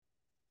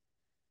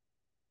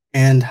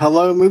And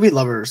hello, movie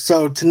lovers.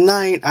 So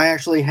tonight I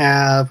actually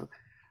have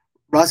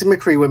Rosie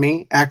McCree with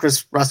me,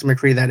 actress Rosie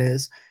McCree, that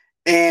is.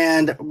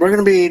 And we're going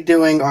to be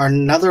doing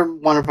another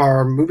one of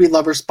our movie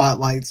lover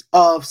spotlights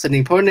of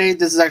Sidney Poitier.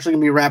 This is actually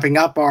going to be wrapping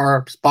up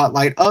our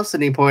spotlight of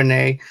Sidney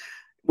Poitier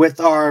with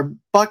our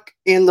Buck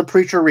in the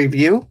Preacher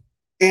review.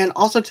 And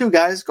also, too,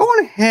 guys, go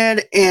on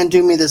ahead and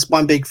do me this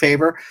one big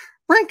favor.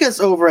 Rank us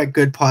over at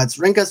Good Pods.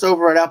 Rank us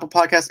over at Apple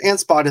Podcasts and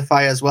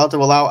Spotify as well to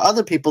allow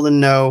other people to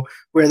know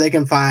where they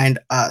can find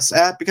us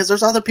at, because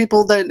there's other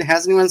people that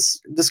hasn't even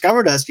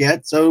discovered us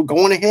yet. So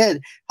go on ahead,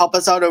 help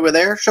us out over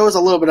there, show us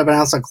a little bit of an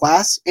ounce of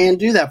class, and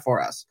do that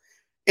for us.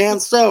 And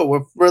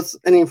so, with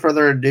any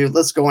further ado,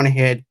 let's go on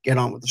ahead, get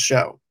on with the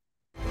show.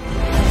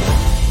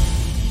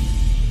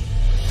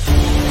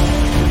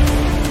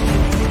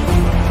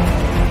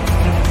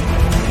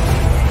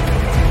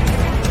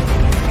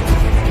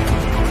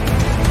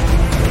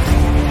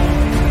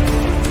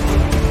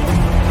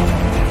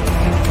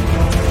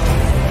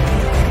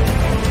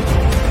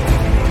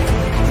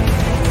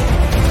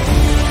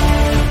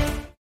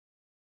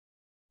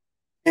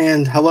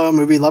 And hello,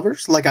 movie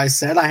lovers. Like I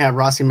said, I have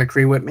Rossi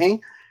McCree with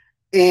me.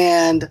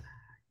 And,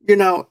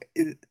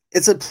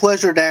 it's a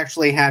pleasure to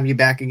actually have you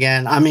back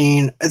again. I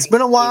mean, it's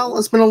been a while,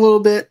 it's been a little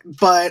bit,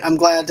 but I'm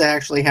glad to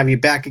actually have you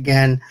back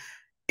again.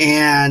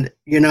 And,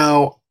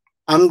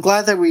 I'm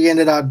glad that we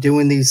ended up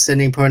doing these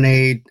Sidney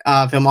Poitier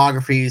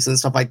filmographies and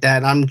stuff like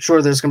that. I'm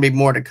sure there's going to be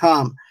more to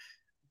come.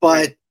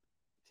 But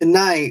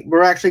tonight,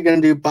 we're actually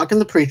going to do Buck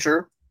and the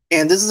Preacher.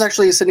 And this is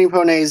actually Sidney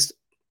Poitier's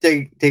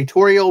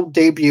directorial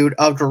debut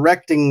of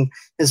directing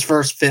his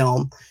first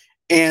film.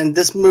 And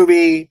this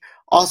movie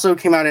also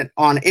came out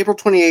on April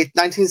 28th,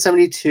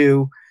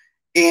 1972.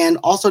 And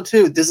also,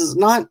 too, this is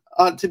not,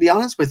 to be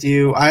honest with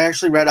you, I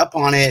actually read up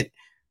on it.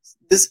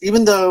 This,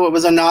 even though it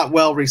was not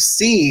well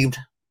received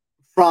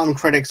from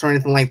critics or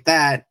anything like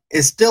that,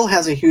 it still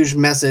has a huge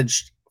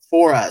message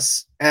for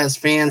us as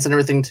fans and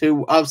everything,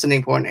 too, of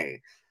Sidney Poitier.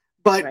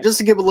 But just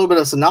to give a little bit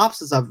of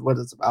synopsis of what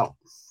it's about.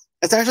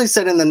 It's actually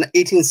set in the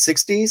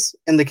 1860s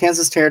in the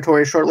Kansas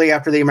Territory shortly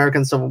after the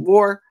American Civil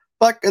War.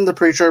 Buck and the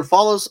Preacher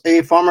follows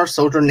a farmer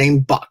soldier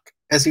named Buck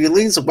as he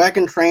leads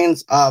wagon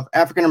trains of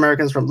African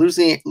Americans from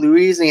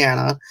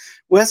Louisiana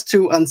west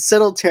to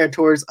unsettled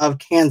territories of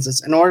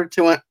Kansas in order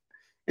to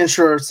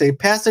ensure safe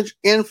passage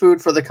and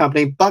food for the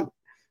company. Buck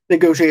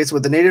negotiates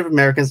with the Native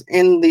Americans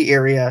in the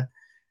area.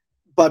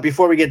 But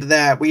before we get to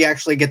that, we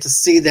actually get to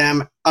see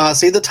them,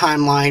 see the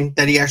timeline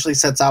that he actually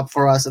sets out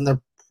for us, and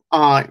they're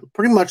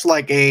pretty much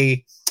like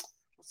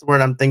what's the word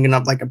I'm thinking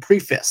of, like a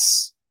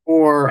preface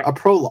or a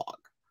prologue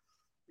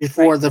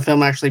before the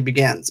film actually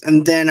begins.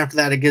 And then after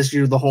that, it gives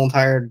you the whole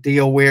entire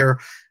deal where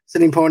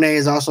Sidney Poitier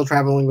is also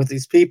traveling with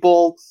these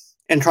people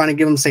and trying to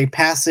give them safe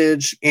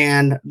passage.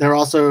 And they're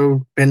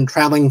also been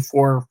traveling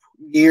for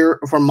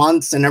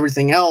months and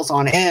everything else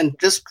on end,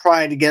 just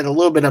trying to get a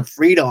little bit of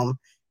freedom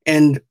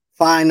and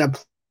find a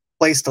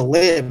place to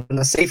live and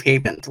a safe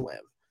haven to live.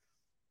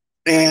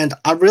 And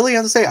I really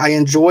have to say, I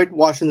enjoyed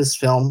watching this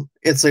film.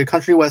 It's a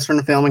country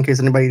western film, in case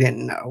anybody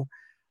didn't know.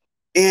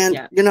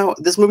 And,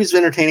 this movie's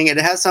entertaining. It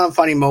has some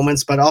funny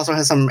moments, but also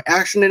has some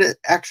action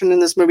in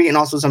this movie, and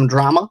also some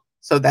drama.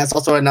 So that's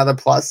also another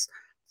plus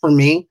for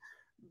me.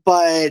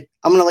 But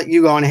I'm going to let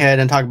you go on ahead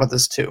and talk about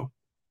this too.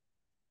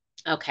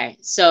 Okay.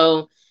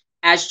 So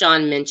as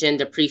John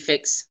mentioned, the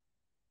prefix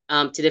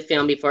to the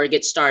film before it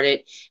gets started,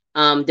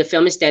 the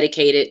film is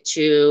dedicated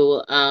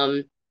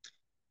to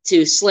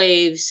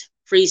slaves,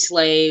 free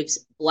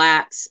slaves,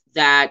 blacks,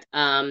 that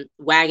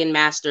wagon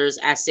masters,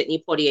 as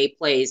Sidney Poitier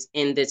plays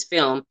in this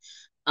film,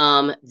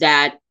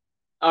 that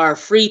are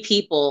free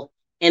people,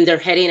 and they're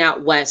heading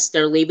out west.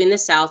 They're leaving the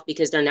South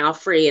because they're now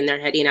free, and they're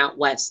heading out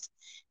west.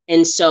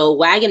 And so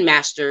wagon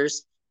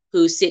masters,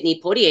 who Sidney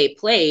Poitier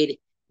played,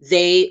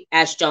 they,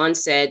 as John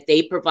said,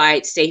 they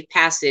provide safe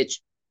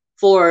passage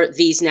for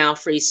these now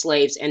free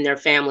slaves and their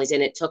families.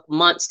 And it took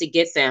months to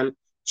get them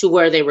to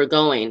where they were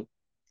going.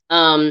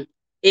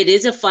 It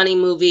is a funny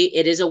movie.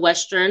 It is a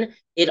Western.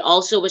 It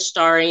also was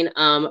starring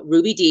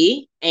Ruby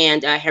Dee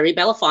and Harry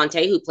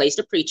Belafonte, who plays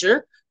the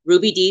preacher.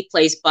 Ruby Dee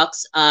plays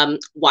Buck's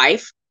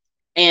wife.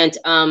 And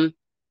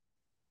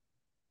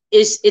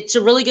it's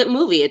a really good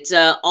movie. It's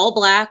a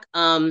all-black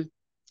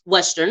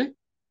Western.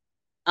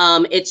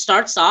 It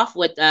starts off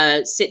with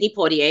Sidney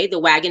Poitier, the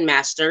wagon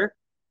master,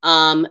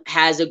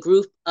 has a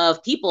group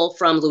of people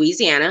from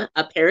Louisiana,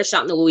 a parish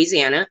out in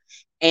Louisiana,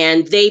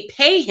 and they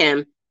pay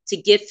him to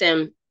get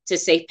them to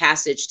safe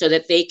passage so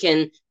that they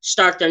can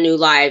start their new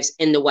lives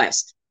in the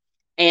West.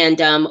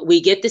 And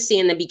we get to see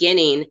in the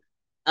beginning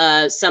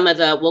some of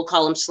the, we'll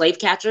call them slave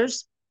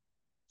catchers.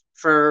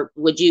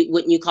 Wouldn't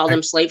you call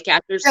them slave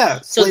catchers?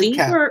 Yeah. So these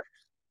were,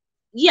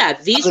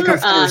 these were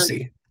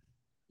Confederacy.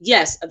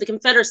 Yes, of the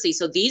Confederacy.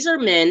 So these are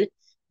men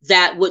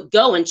that would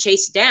go and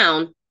chase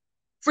down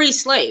free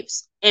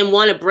slaves and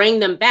want to bring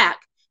them back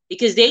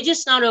because they're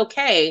just not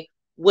okay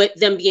with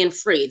them being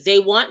free. They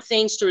want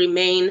things to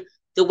remain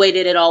the way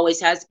that it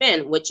always has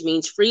been, which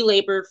means free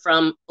labor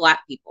from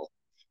Black people.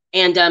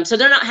 And so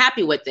they're not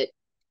happy with it.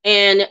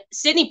 And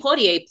Sidney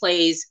Poitier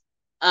plays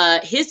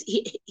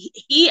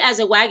he as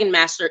a wagon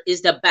master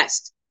is the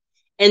best,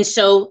 and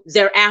so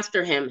they're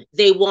after him.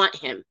 They want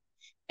him,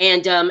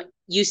 and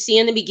you see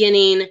in the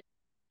beginning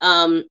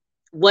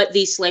what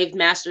these slave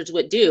masters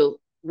would do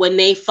when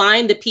they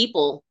find the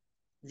people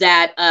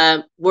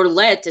that were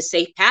led to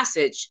safe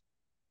passage.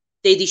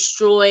 They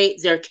destroy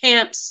their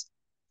camps.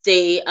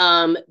 They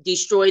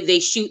they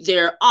shoot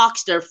their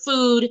ox, their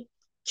food,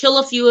 kill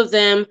a few of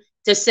them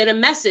to send a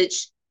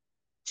message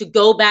to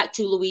go back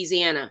to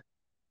Louisiana.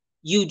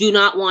 You do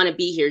not want to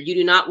be here. You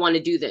do not want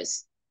to do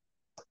this.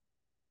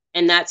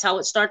 And that's how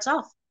it starts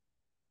off.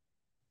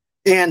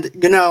 And,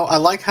 you know, I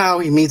like how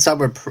he meets up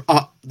with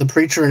the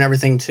preacher and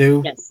everything,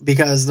 too. Yes.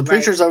 Because the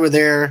preacher's over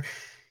there.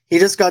 He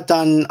just got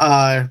done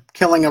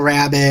killing a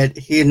rabbit.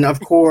 And,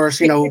 of course,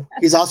 you know,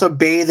 he's also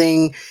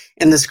bathing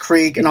in this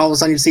creek. And all of a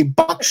sudden you see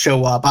Buck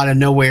show up out of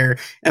nowhere.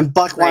 And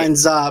Buck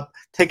winds up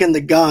taking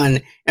the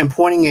gun and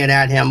pointing it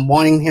at him,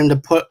 wanting him to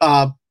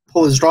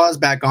pull his drawers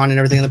back on and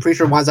everything. And the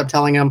preacher winds up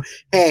telling him,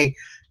 hey,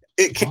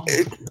 give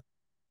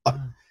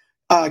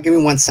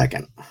me 1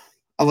 second.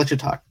 I'll let you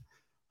talk.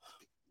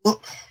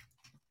 Look.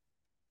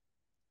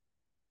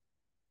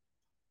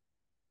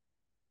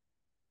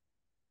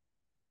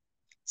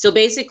 So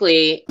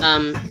basically,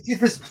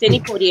 Sidney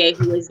Poitier,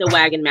 who is the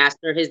wagon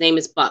master, his name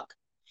is Buck.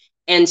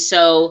 And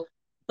so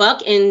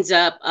Buck ends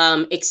up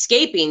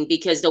escaping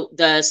because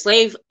the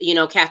slave,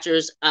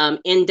 catchers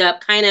end up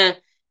kind of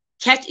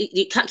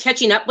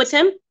catching up with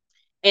him.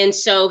 And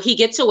so he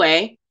gets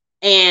away.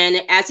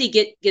 And as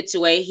he gets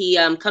away, he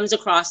comes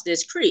across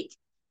this creek.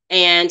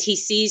 And he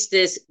sees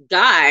this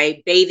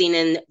guy bathing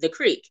in the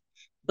creek.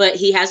 But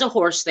he has a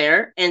horse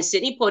there. And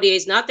Sidney Poitier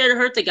is not there to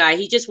hurt the guy.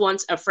 He just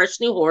wants a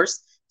fresh new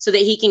horse so that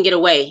he can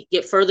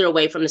get further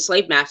away from the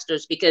slave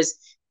masters because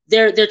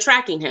they're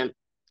tracking him.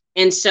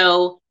 And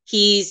so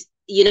he's,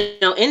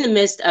 in the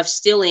midst of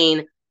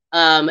stealing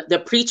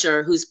the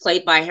preacher, who's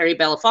played by Harry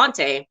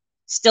Belafonte,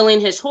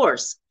 stealing his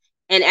horse.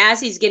 And as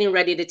he's getting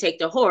ready to take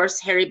the horse,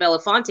 Harry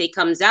Belafonte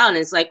comes out and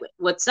is like,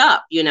 what's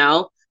up?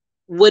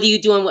 What are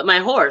you doing with my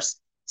horse?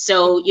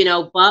 So,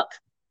 Buck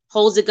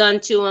holds a gun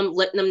to him,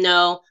 letting him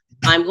know,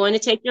 I'm going to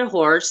take your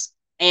horse.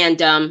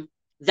 And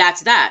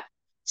that's that.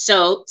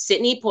 So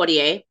Sidney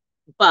Poitier,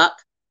 Buck,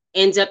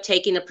 ends up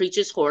taking the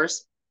preacher's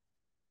horse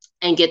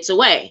and gets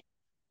away.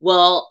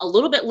 Well, a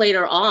little bit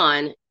later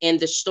on in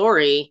the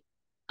story,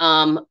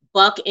 the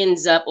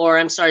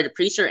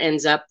preacher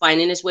ends up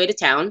finding his way to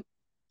town.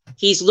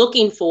 He's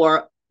looking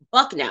for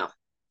Buck now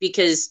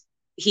because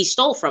he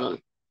stole from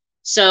him.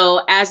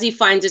 So as he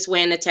finds his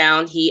way into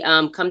town, he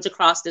comes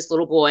across this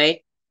little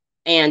boy,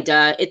 and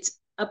it's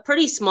a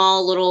pretty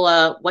small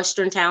little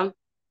Western town.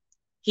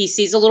 He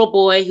sees a little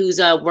boy who's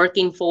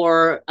working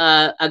for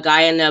a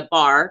guy in a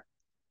bar,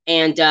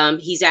 and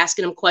he's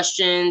asking him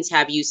questions.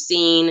 Have you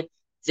seen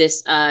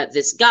this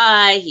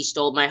guy? He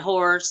stole my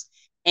horse.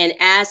 And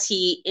as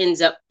he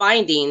ends up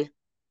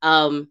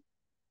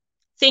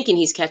thinking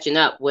he's catching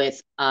up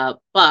with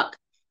Buck,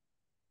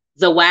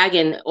 the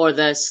wagon or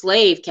the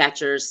slave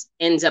catchers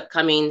ends up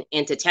coming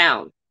into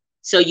town.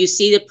 So you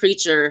see the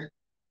preacher,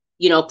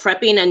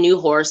 prepping a new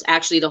horse,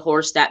 actually the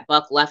horse that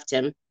Buck left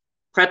him,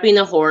 prepping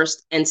the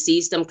horse, and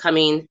sees them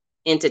coming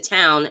into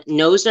town,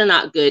 knows they're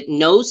not good,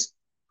 knows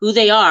who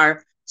they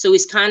are. So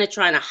he's kind of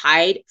trying to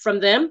hide from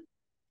them.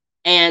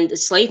 And the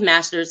slave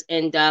masters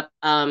end up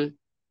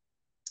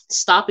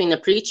stopping the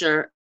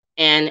preacher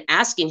and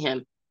asking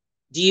him,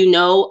 do you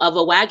know of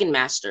a wagon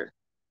master?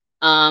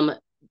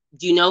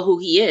 Do you know who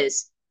he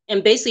is?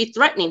 And basically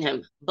threatening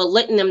him, but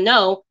letting them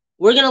know,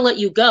 we're going to let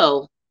you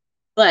go,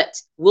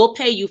 but we'll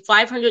pay you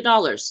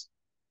 $500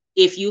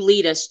 if you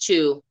lead us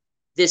to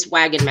this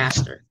wagon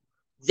master.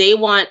 They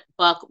want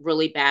Buck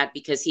really bad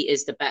because he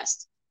is the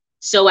best.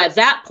 So at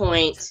that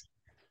point,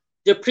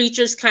 the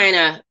preacher's kind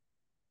of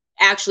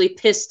actually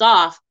pissed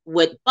off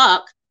with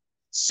Buck.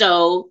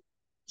 So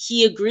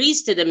he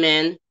agrees to the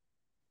men.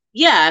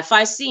 Yeah, if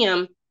I see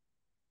him,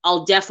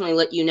 I'll definitely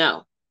let you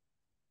know.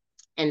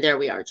 And there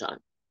we are, John.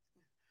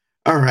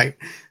 All right.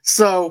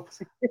 So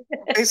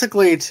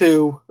basically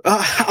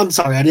I'm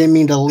sorry, I didn't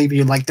mean to leave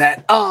you like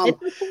that. I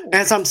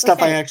had some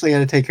stuff I actually had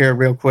to take care of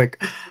real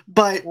quick.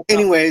 But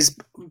anyways,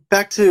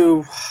 back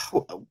to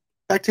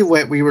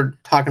what we were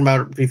talking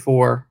about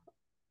before.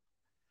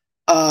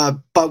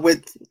 But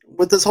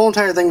with this whole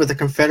entire thing with the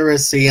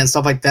Confederacy and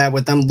stuff like that,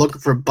 with them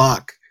looking for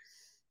Buck,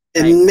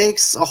 it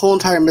makes a whole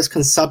entire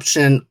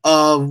misconception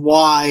of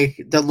why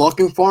they're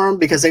looking for him,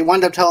 because they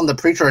wind up telling the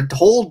preacher a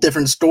whole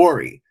different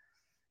story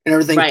and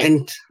everything.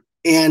 Right.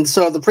 And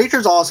so the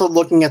preacher's also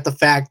looking at the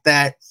fact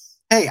that,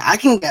 hey, I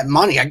can get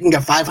money. I can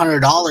get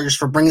 $500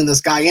 for bringing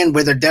this guy in,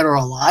 whether dead or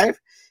alive.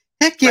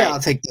 Heck yeah, I'll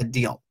take that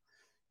deal,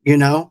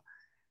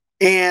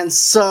 And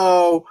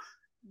so,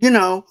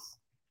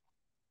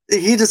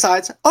 he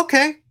decides,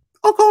 okay,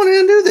 I'll go ahead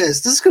and do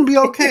this. This is going to be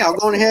okay. I'll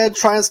go ahead,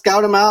 try and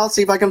scout him out,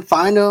 see if I can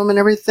find him and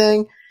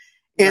everything.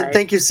 And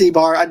thank you,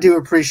 C-Bar. I do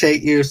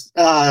appreciate you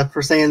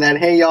for saying that.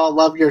 Hey, y'all,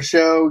 love your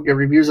show. Your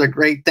reviews are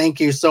great.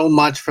 Thank you so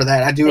much for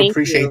that. I do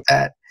appreciate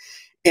that.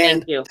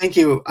 And thank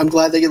you. I'm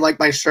glad that you like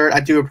my shirt. I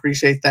do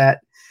appreciate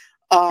that.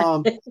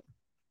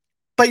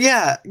 But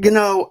yeah,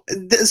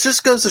 this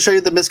just goes to show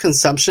you the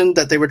misconception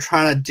that they were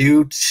trying to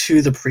do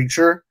to the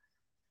preacher.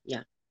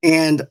 Yeah.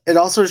 And it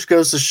also just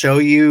goes to show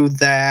you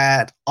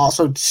that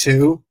also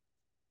too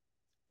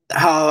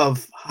how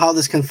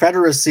this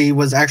Confederacy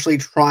was actually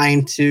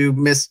trying to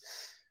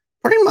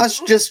pretty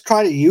much just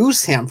try to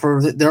use him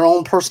for their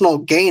own personal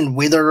gain,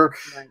 whether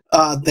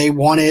they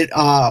wanted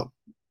all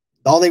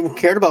they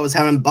cared about was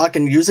having Buck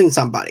and using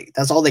somebody.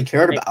 That's all they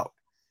cared about.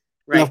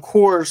 Right. And of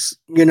course,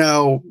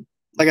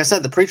 like I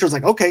said, the preacher was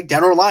like, okay,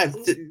 dead or alive,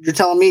 you're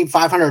telling me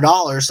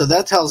 $500. So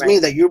that tells me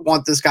that you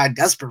want this guy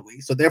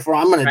desperately. So therefore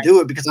I'm going to do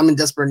it because I'm in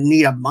desperate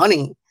need of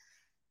money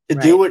to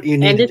do what you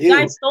need to do. And this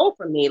guy stole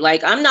from me.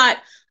 Like, I'm not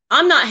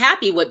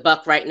happy with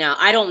Buck right now.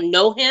 I don't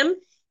know him.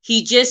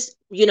 He just,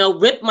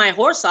 ripped my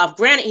horse off.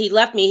 Granted, he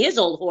left me his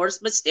old horse,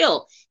 but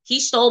still,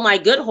 he stole my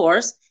good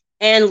horse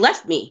and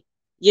left me,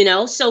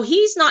 so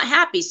he's not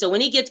happy. So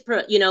when he gets,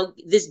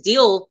 this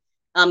deal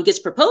gets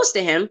proposed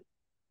to him,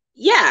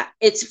 yeah,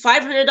 it's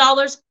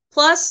 $500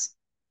 plus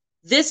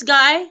this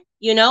guy,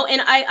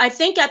 and I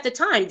think at the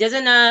time,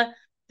 doesn't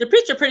the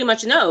preacher pretty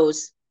much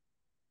knows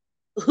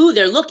who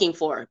they're looking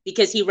for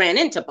because he ran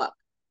into Buck.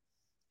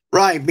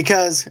 Right,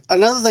 because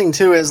another thing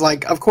too is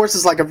like, of course,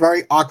 it's like a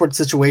very awkward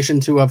situation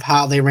too of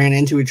how they ran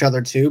into each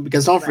other too.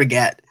 Because don't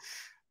forget,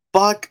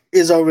 Buck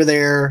is over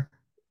there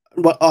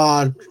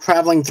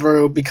traveling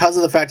through because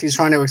of the fact he's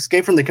trying to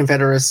escape from the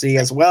Confederacy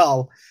as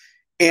well.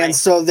 And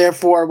so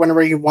therefore, whenever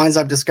he winds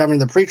up discovering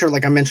the preacher,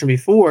 like I mentioned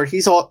before,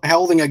 he's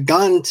holding a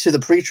gun to the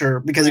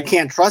preacher because he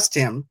can't trust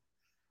him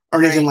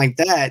or anything like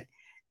that.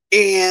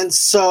 And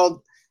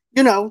so,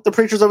 the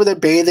preacher's over there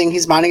bathing.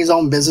 He's minding his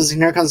own business.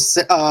 And here comes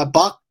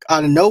Buck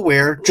out of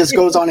nowhere, just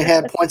goes on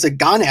ahead, points a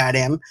gun at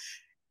him.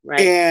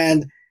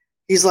 And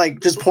he's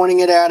like just pointing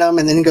it at him.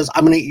 And then he goes,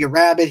 I'm going to eat your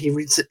rabbit.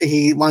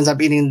 He winds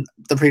up eating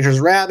the preacher's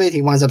rabbit.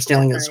 He winds up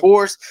stealing his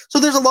horse. So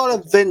there's a lot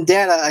of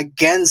vendetta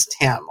against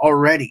him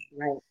already.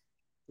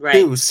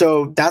 Too.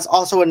 So that's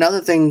also another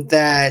thing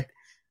that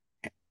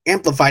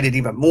amplified it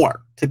even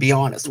more, to be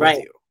honest with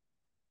you.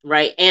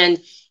 Right. And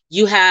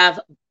you have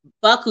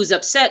Buck who's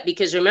upset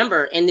because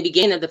remember, in the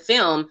beginning of the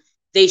film,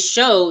 they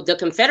show the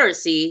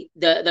Confederacy,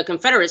 the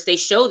Confederates, they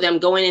show them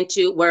going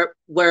into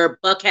where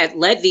Buck had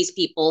led these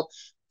people,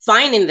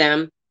 finding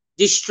them,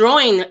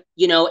 destroying,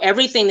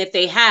 everything that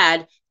they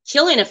had,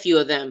 killing a few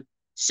of them.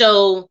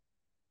 So,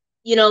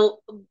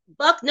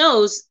 Buck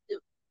knows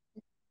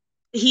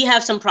he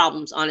has some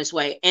problems on his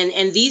way.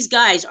 And these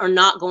guys are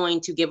not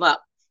going to give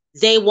up.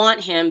 They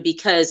want him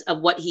because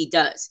of what he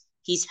does.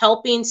 He's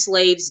helping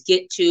slaves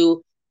get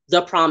to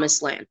the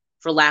promised land,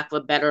 for lack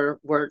of better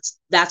words.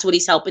 That's what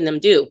he's helping them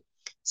do.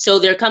 So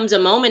there comes a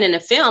moment in the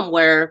film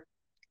where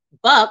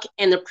Buck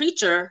and the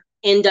preacher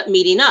end up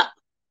meeting up,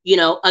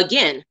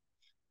 again.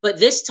 But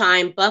this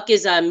time, Buck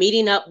is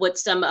meeting up with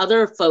some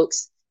other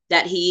folks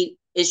that he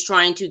is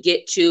trying to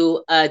get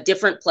to a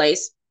different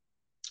place.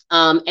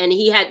 And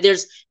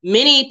there's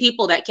many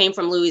people that came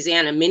from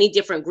Louisiana, many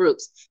different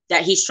groups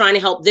that he's trying to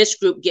help this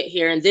group get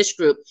here and this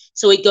group.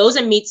 So he goes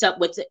and meets up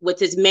with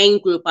his main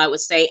group, I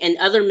would say, and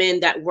other men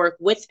that work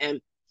with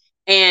him.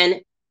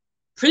 And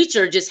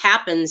preacher just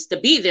happens to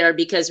be there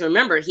because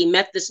remember, he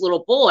met this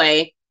little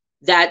boy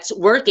that's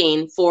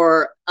working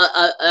for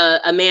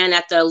a man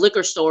at the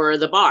liquor store or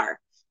the bar.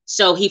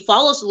 So he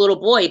follows the little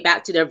boy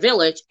back to their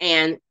village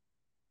and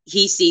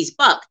he sees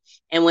Buck.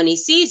 And when he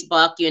sees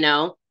Buck,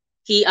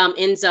 he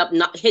ends up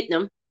not hitting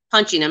him,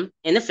 punching him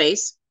in the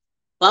face.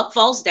 Buck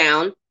falls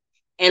down.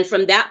 And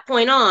from that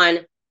point on,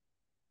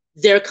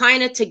 they're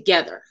kind of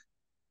together,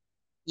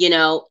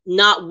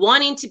 not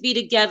wanting to be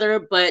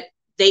together, but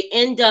they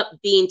end up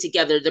being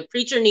together. The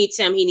preacher needs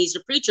him. He needs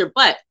the preacher.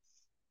 But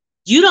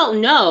you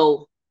don't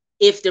know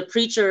if the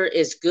preacher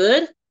is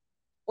good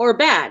or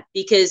bad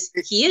because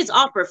he is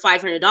offered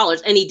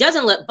 $500 and he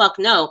doesn't let Buck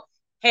know,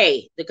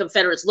 hey, the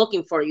Confederates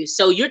looking for you.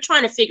 So you're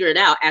trying to figure it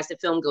out as the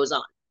film goes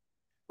on.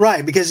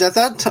 Right, because at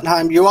that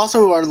time, you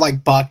also are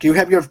like Buck. You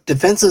have your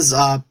defenses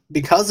up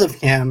because of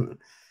him.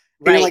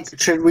 Right. You're like,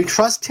 should we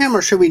trust him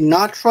or should we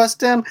not trust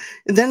him?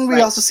 And then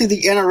we also see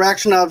the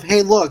interaction of,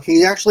 hey, look,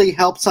 he actually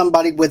helped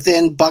somebody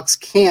within Buck's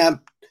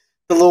camp,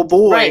 the little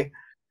boy. Right.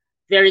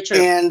 Very true.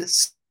 And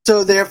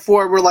so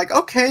therefore, we're like,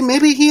 okay,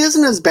 maybe he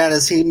isn't as bad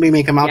as he may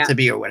make him out to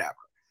be or whatever.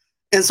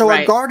 And so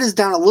our guard is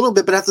down a little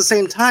bit, but at the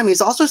same time,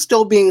 he's also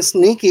still being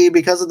sneaky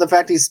because of the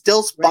fact he's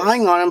still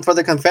spying on him for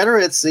the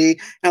Confederacy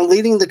and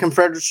leading the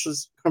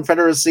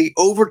Confederacy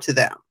over to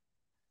them.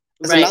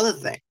 That's another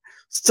thing.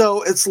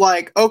 So it's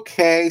like,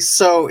 okay,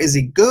 so is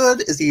he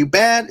good? Is he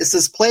bad? Is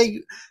this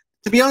play?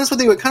 To be honest with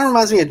you, it kind of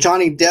reminds me of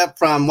Johnny Depp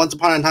from Once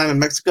Upon a Time in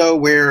Mexico,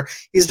 where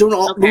he's doing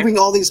moving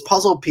all these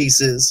puzzle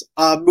pieces,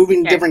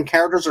 moving different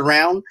characters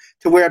around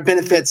to where it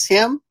benefits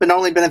him, but not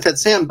only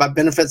benefits him, but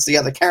benefits the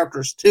other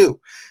characters too.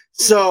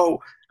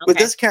 So with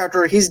this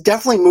character, he's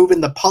definitely moving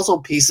the puzzle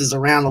pieces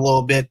around a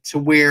little bit to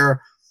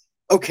where,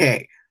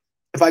 okay,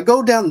 if I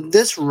go down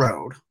this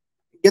road,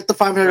 get the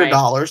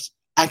 $500,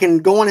 I can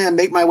go on and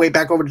make my way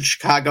back over to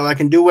Chicago. I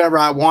can do whatever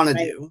I want to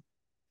do.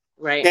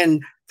 Right.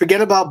 And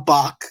forget about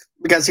Buck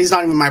because he's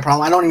not even my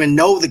problem. I don't even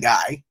know the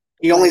guy.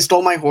 He only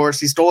stole my horse.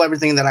 He stole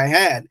everything that I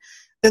had.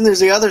 Then there's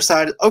the other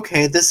side.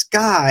 Okay, this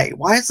guy.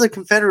 Why is the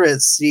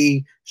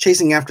Confederacy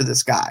chasing after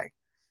this guy?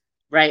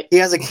 Right. He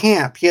has a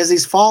camp. He has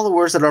these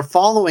followers that are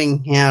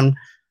following him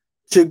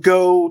to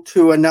go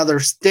to another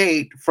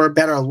state for a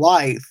better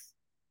life.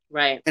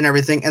 Right. And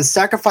everything, and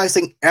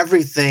sacrificing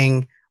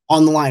everything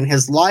on the line.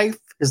 His life,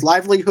 his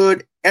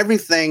livelihood,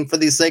 everything for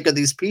the sake of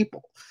these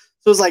people.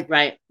 So it's like,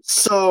 right.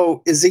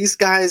 So is these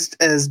guys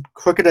as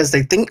crooked as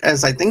I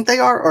think they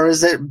are, or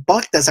is it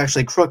Buck that's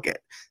actually crooked?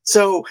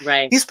 So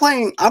right. he's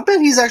playing. I bet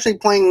he's actually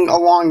playing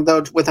along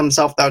though with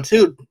himself though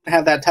too. To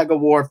have that tug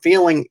of war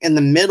feeling in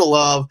the middle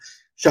of,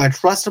 should I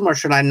trust him or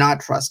should I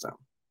not trust him?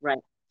 Right.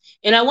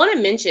 And I want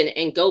to mention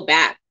and go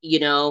back.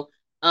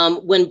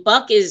 When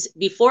Buck is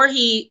before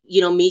he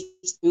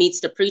meets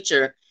the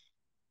preacher,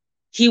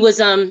 he was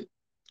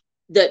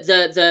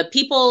the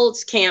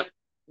people's camp.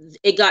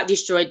 It got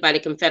destroyed by the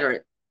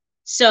Confederate.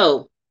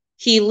 So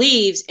he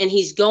leaves and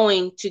he's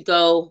going to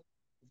go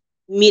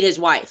meet his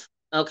wife.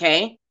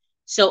 Okay.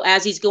 So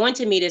as he's going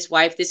to meet his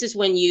wife, this is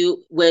when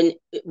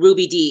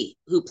Ruby Dee,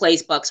 who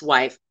plays Buck's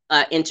wife,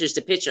 enters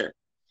the picture.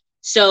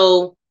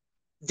 So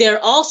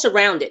they're all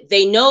surrounded.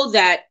 They know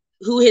that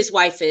who his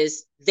wife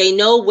is. They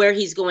know where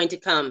he's going to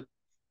come.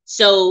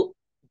 So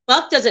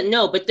Buck doesn't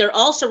know, but they're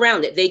all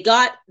surrounded. They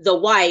got the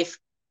wife.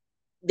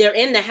 They're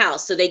in the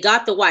house. So they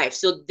got the wife.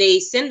 So they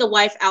send the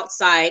wife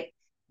outside.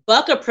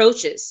 Buck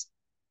approaches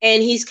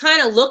and he's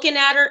kind of looking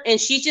at her and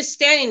she's just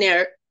standing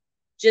there,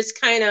 just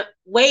kind of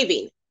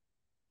waving.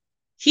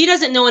 He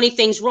doesn't know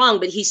anything's wrong,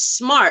 but he's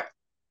smart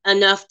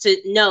enough to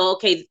know,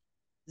 okay,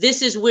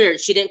 this is weird.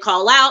 She didn't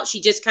call out.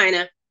 She just kind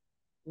of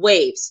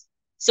waves.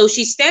 So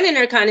she's standing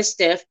there kind of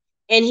stiff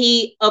and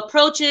he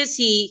approaches,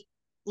 he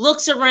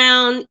looks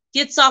around,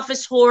 gets off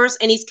his horse,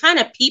 and he's kind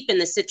of peeping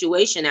the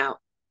situation out.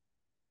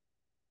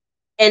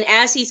 And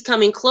as he's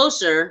coming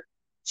closer,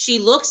 she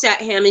looks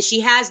at him and she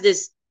has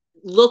this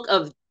look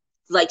of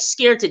like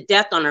scared to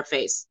death on her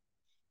face.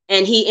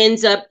 And he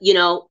ends up,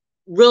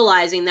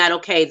 realizing that,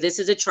 okay, this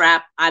is a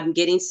trap. I'm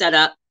getting set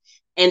up.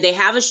 And they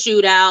have a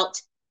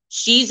shootout.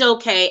 She's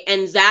okay.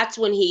 And that's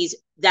what he's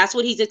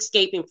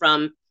escaping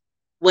from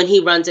when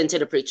he runs into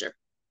the preacher.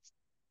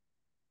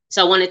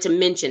 So I wanted to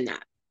mention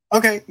that.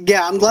 Okay,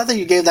 yeah, I'm glad that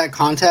you gave that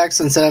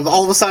context instead of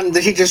all of a sudden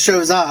that he just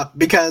shows up,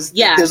 because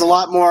there's a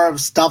lot more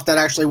of stuff that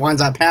actually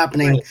winds up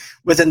happening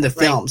within the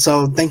film.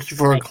 So thank you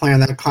for clearing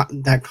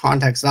that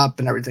context up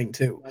and everything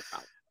too.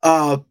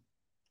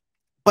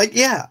 But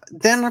yeah,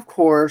 then of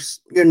course,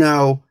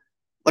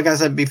 like I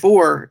said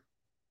before,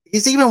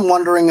 he's even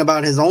wondering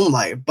about his own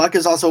life. Buck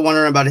is also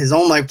wondering about his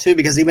own life too,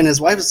 because even his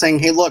wife is saying,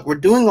 hey, look, we're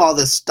doing all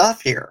this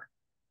stuff here.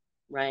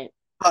 Right.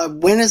 But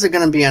when is it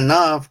going to be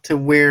enough to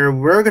where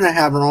we're going to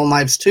have our own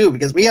lives too?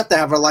 Because we have to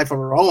have our life of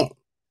our own.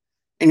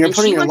 And you're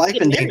putting your life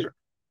in danger.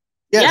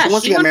 Yeah, she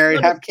wants to get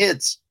married, have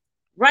kids.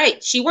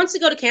 Right. She wants to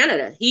go to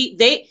Canada.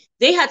 They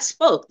had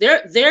spoke.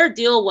 Their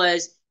deal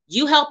was,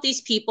 you help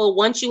these people.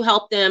 Once you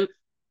help them,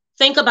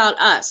 think about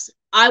us.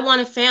 I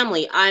want a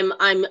family.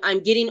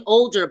 I'm getting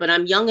older, but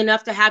I'm young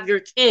enough to have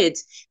your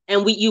kids.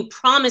 And you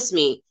promised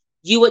me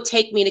you would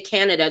take me to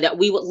Canada, that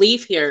we would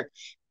leave here.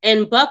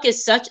 And Buck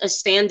is such a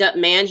stand-up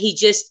man. He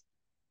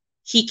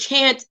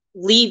can't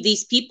leave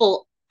these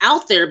people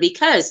out there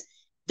because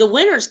the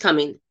winter's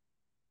coming.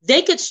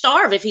 They could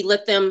starve if he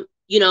let them,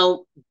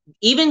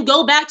 even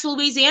go back to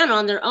Louisiana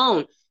on their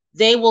own.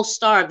 They will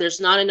starve.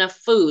 There's not enough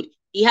food.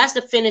 He has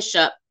to finish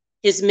up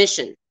his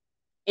mission.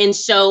 And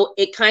so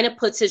it kind of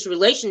puts his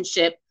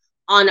relationship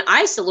on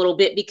ice a little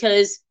bit,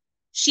 because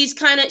she's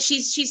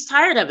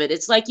tired of it.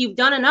 It's like, you've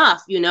done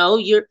enough,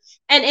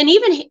 and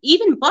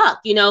even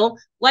Buck,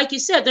 like you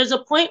said, there's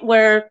a point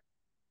where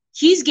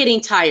he's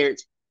getting tired.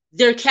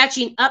 They're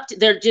catching up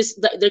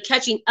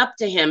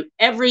to him.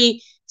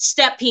 Every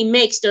step he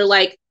makes, they're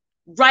like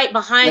right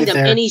behind him.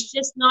 And he's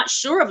just not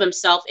sure of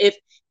himself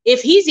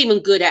if he's even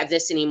good at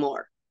this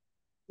anymore,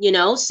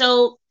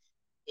 so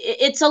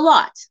it's a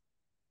lot.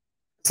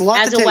 It's a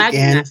lot as to a take wagon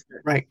in.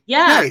 master. Right.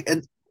 Yeah. Right.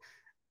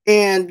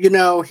 And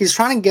he's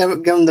trying to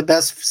give them the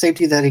best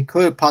safety that he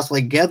could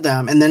possibly give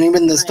them. And then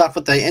even the stuff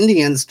with the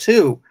Indians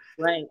too.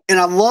 Right. And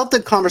I love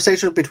the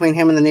conversation between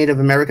him and the Native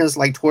Americans,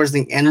 like towards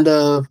the end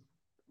of,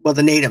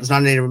 the natives,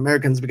 not Native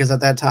Americans, because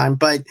at that time,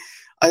 but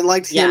I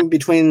liked him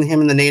between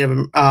him and the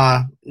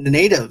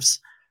natives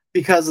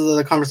because of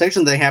the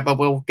conversation they had, but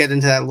we'll get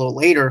into that a little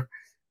later.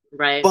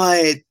 Right.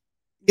 But,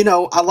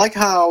 I like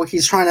how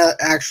he's trying to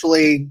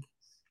actually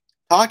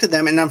talk to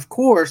them. And of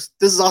course,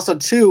 this is also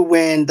too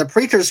when the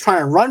preacher's trying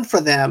to run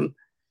for them,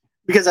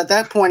 because at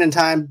that point in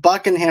time,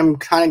 Buck and him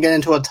kind of get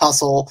into a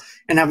tussle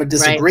and have a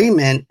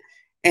disagreement. Right.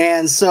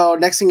 And so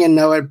next thing you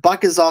know,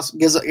 Buck has like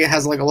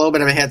a little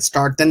bit of a head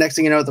start. Then next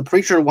thing you know, the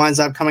preacher winds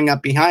up coming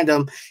up behind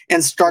him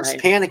and starts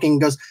panicking,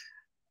 goes,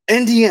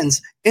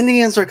 Indians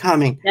are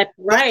coming. That's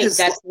right.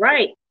 That's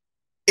right.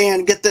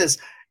 And get this,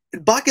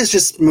 Buck is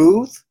just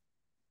smooth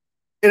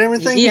and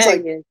everything. Yeah, he's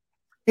like,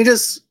 he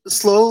just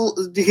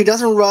he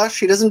doesn't rush.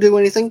 He doesn't do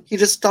anything. He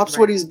just stops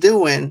what he's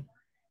doing.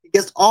 He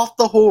gets off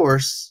the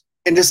horse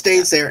and just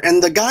stays there.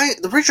 And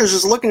the preacher's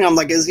just looking at him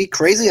like, is he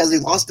crazy? Has he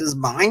lost his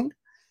mind?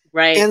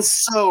 Right. And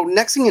so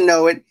next thing you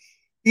know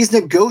he's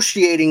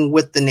negotiating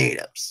with the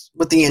natives,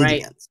 with the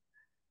Indians.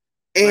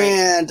 Right.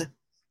 And,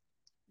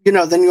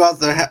 then you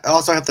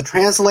also have the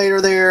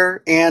translator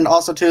there, and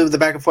also too the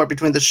back and forth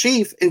between the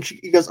chief. And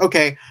he goes,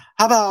 okay,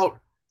 how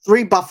about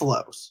 3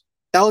 buffaloes?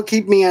 That will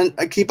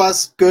keep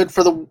us good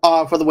for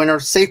the winter,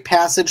 safe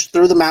passage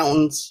through the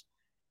mountains,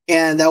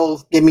 and that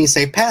will give me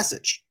safe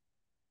passage.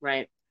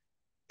 Right.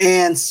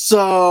 And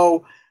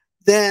so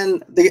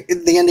then the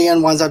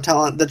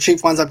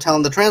chief winds up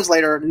telling the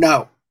translator,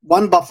 no,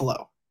 1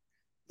 buffalo.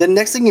 The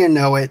next thing you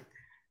know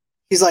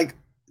he's like,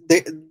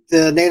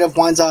 the native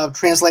winds up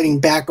translating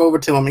back over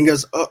to him and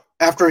goes,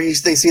 after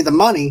they see the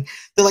money,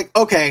 they're like,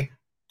 okay,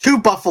 2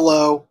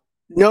 buffalo,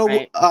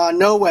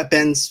 no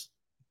weapons,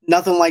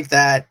 nothing like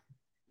that.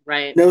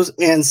 Right. No,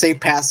 and safe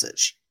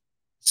passage.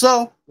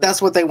 So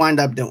that's what they wind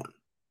up doing.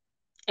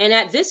 And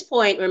at this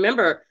point,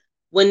 remember,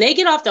 when they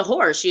get off the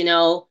horse,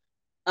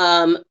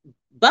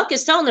 Buck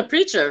is telling the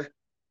preacher,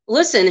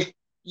 listen,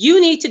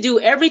 you need to do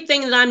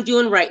everything that I'm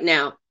doing right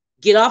now.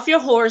 Get off your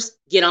horse,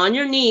 get on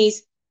your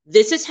knees.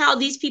 This is how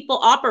these people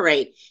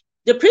operate.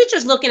 The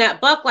preacher's looking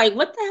at Buck like,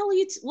 what the hell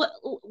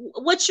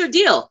what's your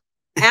deal?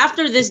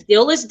 After this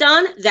deal is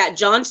done that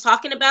John's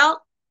talking about,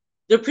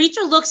 the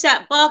preacher looks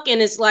at Buck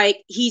and is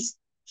like, he's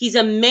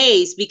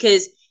amazed,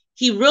 because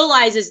he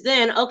realizes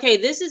then, okay,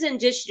 this isn't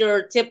just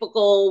your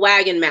typical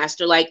wagon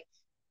master. Like,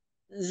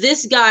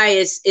 this guy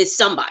is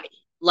somebody,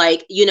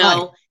 like,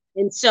 Right.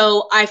 And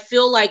so I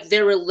feel like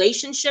their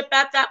relationship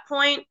at that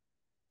point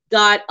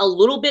got a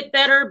little bit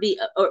better,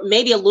 or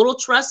maybe a little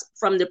trust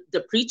from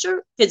the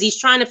preacher, because he's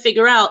trying to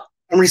figure out.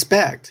 And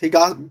respect. He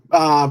got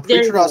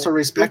preacher also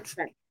respect.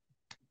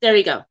 There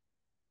you go.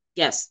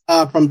 Yes.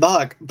 From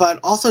Buck. But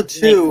also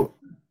too,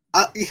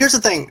 here's the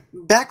thing.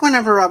 Back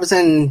whenever I was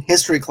in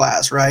history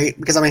class, right?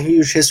 Because I'm a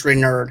huge history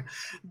nerd.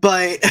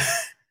 But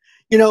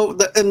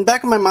in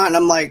back of my mind,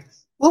 I'm like,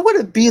 what would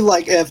it be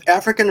like if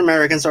African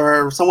Americans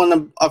or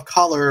someone of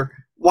color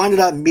winded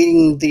up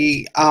meeting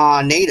the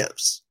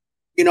natives?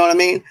 You know what I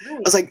mean? Right, I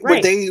was like,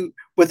 right.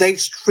 would they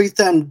treat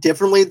them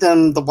differently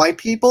than the white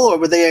people, or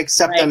would they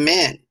accept them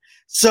in?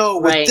 So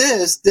with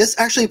this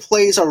actually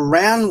plays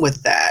around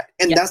with that,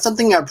 and that's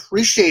something I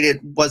appreciated,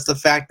 was the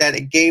fact that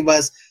it gave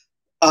us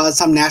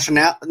some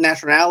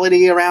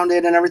nationality around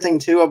it and everything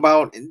too,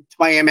 about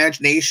my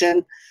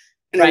imagination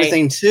and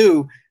everything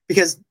too.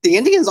 Because the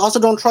Indians also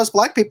don't trust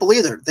black people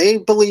either. They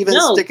believe in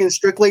sticking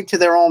strictly to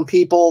their own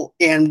people,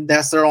 and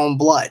that's their own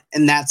blood,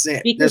 and that's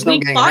it. Because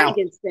we fought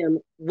against them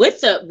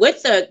with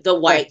the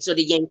whites or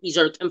the Yankees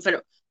or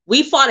Confederate.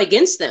 We fought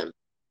against them,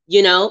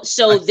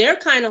 So they're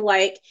kind of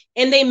like,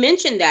 and they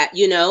mentioned that,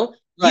 you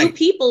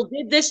people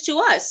did this to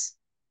us.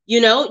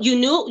 You knew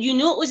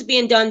it was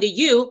being done to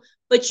you,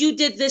 but you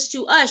did this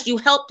to us. You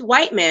helped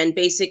white man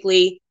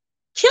basically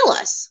kill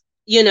us,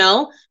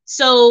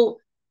 So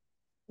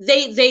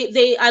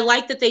I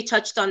like that they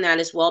touched on that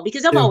as well,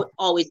 because I've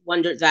always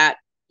wondered that,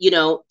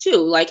 too,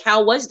 like,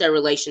 how was their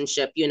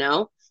relationship,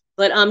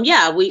 but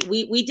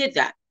we did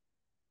that.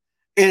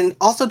 And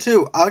also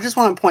too, I just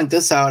want to point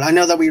this out. I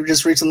know that we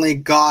just recently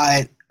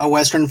got a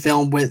Western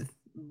film with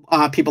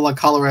people of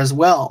color as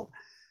well,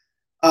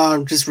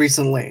 just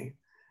recently,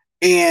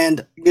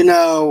 and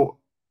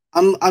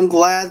I'm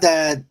glad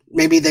that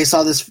maybe they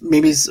saw this,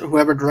 maybe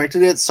whoever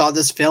directed it saw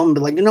this film and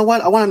be like, you know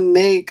what, I want to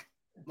make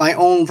my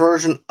own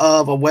version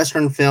of a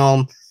Western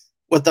film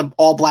with the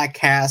all black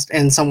cast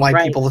and some white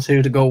people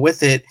too to go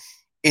with it,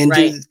 and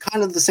do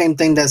kind of the same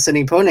thing that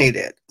Sidney Poitier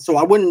did. So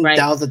I wouldn't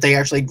doubt that they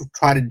actually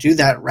try to do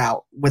that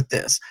route with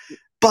this.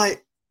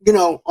 But,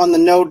 on the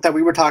note that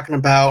we were talking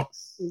about,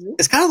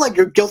 it's kind of like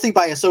you're guilty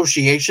by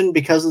association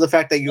because of the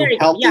fact that you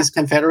helped this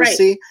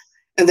Confederacy.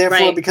 And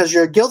therefore, because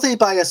you're guilty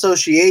by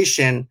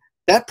association,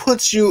 that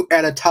puts you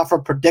at a tougher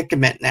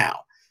predicament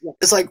now.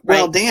 It's like,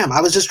 well, damn,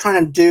 I was just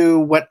trying to do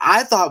what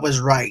I thought was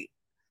right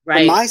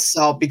for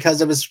myself,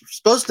 because it was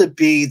supposed to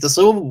be the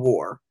Civil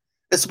War.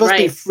 It's supposed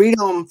to be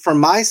freedom for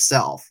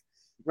myself.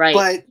 Right.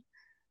 But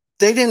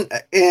they didn't.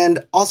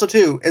 And also,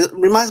 too, it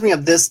reminds me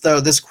of this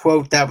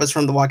quote that was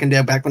from The Walking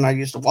Dead back when I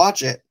used to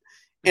watch it.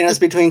 And it's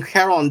between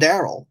Carol and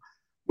Daryl,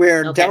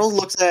 where Daryl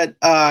looks at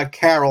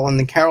Carol, and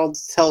then Carol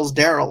tells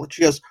Daryl,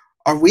 she goes,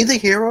 are we the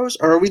heroes,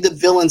 or are we the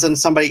villains in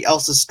somebody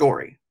else's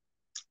story?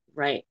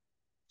 Right.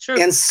 True.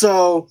 And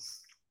so,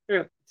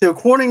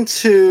 according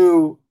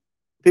to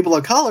people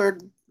of color,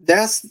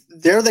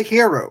 they're the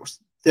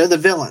heroes. They're the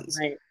villains.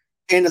 Right.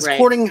 And it's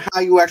according how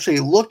you actually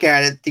look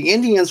at it, the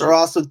Indians are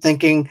also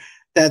thinking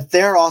that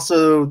they're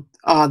also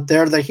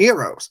they're the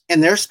heroes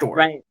in their story.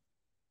 Right.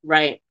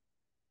 Right.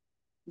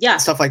 Yeah.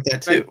 And stuff like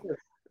that too.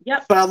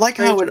 Yep. But I like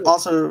how it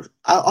also.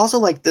 I also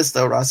like this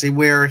though, Rossi,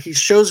 where he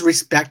shows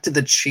respect to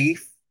the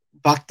chief.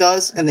 Buck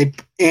does, and it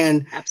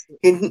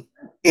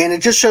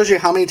just shows you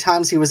how many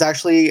times he was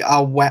actually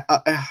how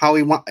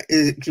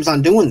he keeps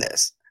on doing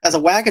this as a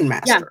wagon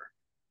master,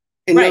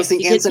 and knows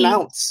the ins and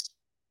outs.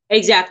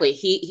 Exactly.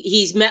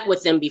 He's met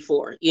with them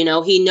before.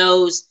 He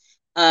knows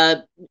uh,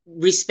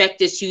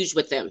 respect is huge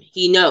with them.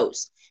 He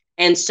knows.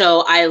 And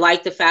so I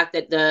like the fact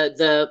that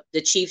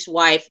the chief's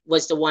wife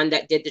was the one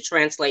that did the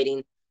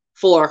translating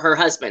for her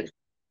husband.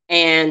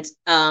 And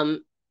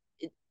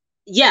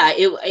yeah,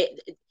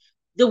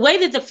 the way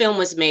that the film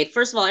was made,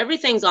 first of all,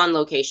 everything's on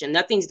location.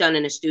 Nothing's done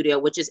in a studio,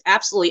 which is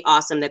absolutely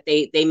awesome that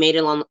they made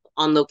it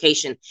on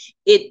location.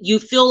 You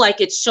feel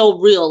like it's so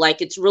real,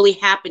 like it's really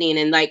happening,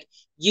 and like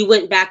you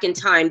went back in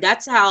time.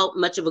 That's how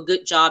much of a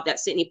good job that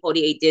Sidney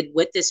Poitier did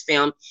with this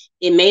film.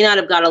 It may not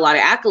have got a lot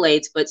of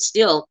accolades, but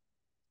still,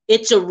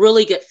 it's a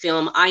really good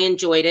film. I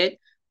enjoyed it.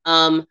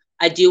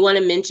 I do want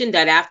to mention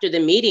that after the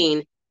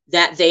meeting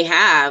that they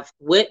have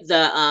with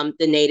the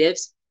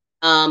natives,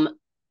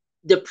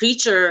 the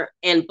preacher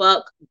and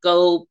Buck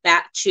go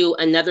back to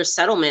another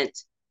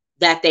settlement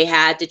that they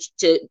had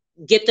to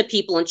get the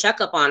people and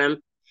check up on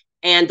them.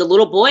 And the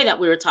little boy that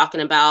we were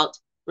talking about,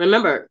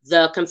 remember,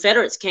 the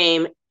Confederates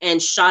came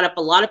and shot up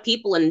a lot of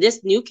people in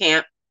this new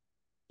camp,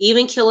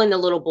 even killing the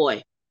little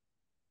boy.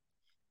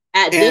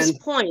 At this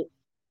point,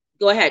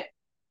 go ahead.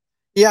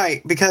 Yeah,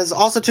 because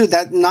also too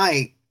that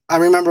night, I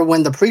remember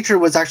when the preacher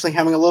was actually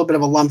having a little bit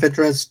of a love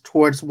interest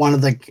towards one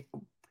of those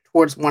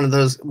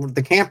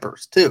the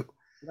campers too.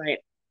 Right.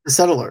 The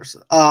settlers.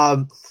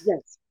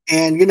 Yes.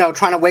 And,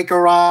 trying to wake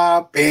her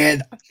up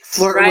and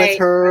flirt with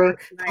her,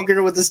 poking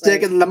her with the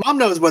stick. And the mom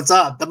knows what's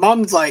up. The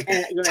mom's like,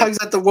 tugs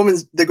at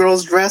the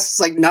girl's dress. It's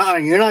like, no,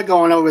 you're not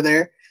going over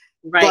there.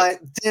 Right.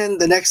 But then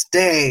the next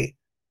day,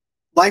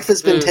 life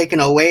has been taken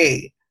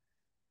away.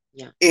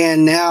 Yeah.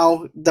 And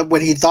now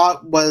what he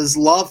thought was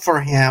love for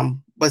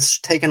him was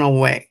taken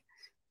away.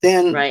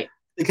 Then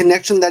the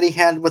connection that he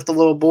had with the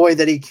little boy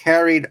that he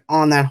carried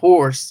on that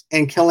horse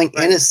and killing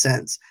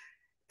innocents.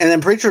 And then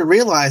preacher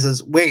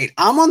realizes, wait,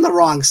 I'm on the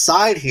wrong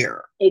side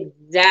here.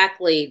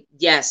 Exactly.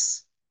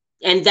 Yes.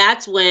 And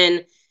that's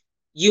when,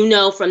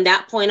 from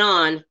that point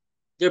on,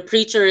 the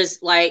preacher is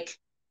like,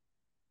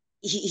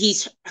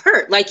 he's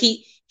hurt. Like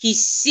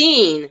he's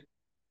seen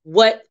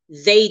what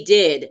they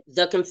did,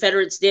 the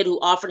Confederates did, who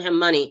offered him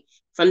money.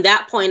 From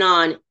that point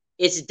on,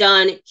 it's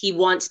done. He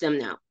wants them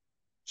now.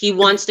 He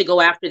wants to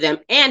go after them.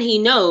 And he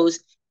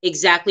knows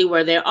exactly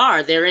where they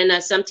are. They're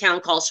in some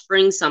town called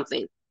Spring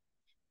something.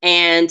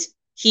 And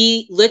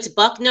he lets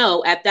Buck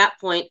know at that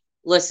point,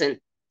 listen,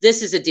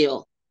 this is a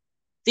deal.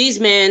 These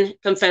men,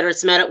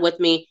 Confederates, met up with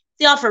me.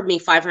 They offered me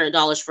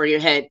 $500 for your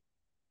head.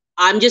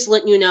 I'm just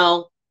letting you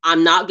know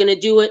I'm not going to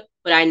do it,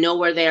 but I know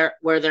where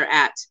they're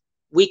at.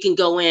 We can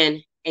go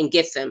in and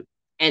get them,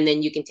 and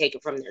then you can take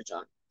it from there,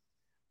 John.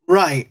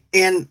 Right.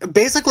 And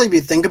basically, if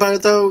you think about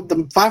it, though, the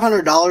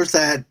 $500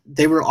 that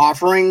they were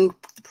offering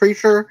the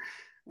preacher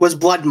was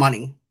blood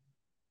money.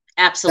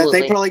 Absolutely.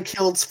 That they probably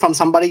killed from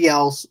somebody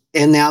else,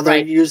 and now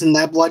they're using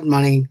that blood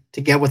money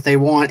to get what they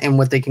want and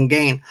what they can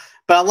gain.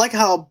 But I like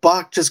how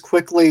Buck just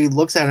quickly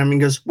looks at him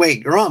and goes,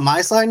 wait, you're on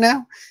my side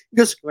now? He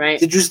goes,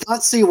 did you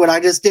not see what I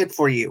just did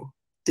for you?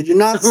 Did you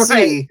not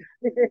see?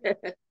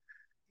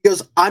 He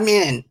goes, I'm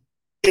in.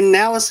 And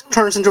now it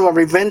turns into a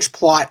revenge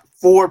plot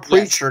for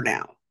Preacher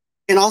now.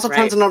 And also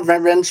turns into a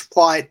revenge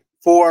plot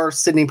for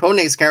Sidney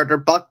Poitier's character,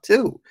 Buck,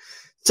 too.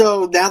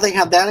 So now they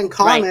have that in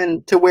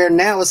common to where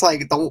now it's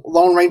like the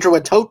Lone Ranger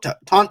with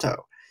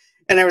Tonto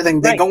and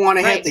everything. They go on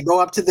ahead. They go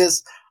up to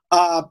this,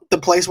 the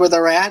place where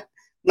they're at,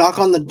 knock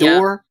on the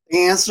door,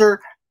 answer,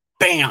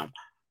 bam.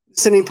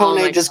 Sidney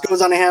Poitier just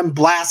goes on ahead and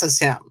blasts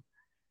him.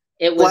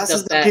 It was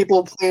blasts the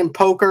people playing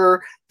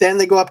poker. Then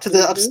they go up to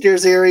the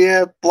upstairs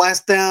area,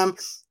 blast them.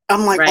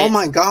 I'm like, oh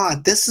my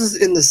God, this is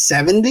in the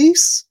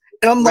 70s?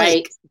 And I'm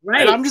like,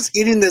 and I'm just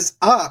eating this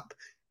up.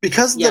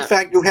 Because of the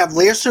fact you have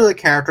layers to the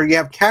character, you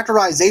have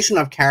characterization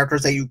of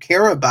characters that you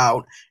care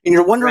about, and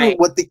you're wondering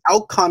what the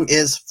outcome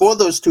is for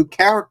those two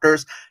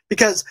characters,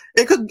 because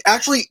it could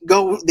actually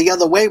go the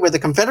other way where the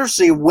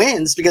Confederacy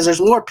wins because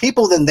there's more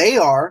people than they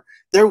are.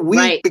 They're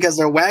weak because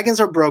their wagons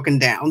are broken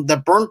down, they're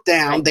burnt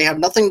down, they have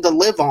nothing to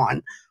live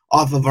on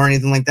off of or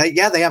anything like that.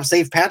 Yeah, they have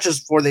safe patches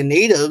for the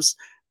natives,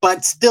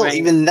 but still,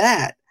 even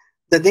that,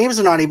 the natives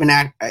are not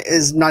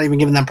even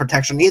giving them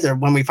protection either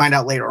when we find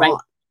out later on.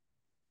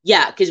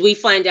 Yeah, because we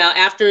find out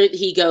after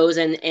he goes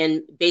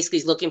and basically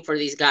is looking for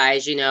these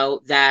guys,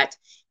 that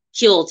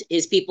killed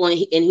his people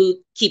and who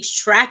keeps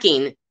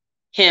tracking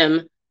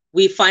him.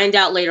 We find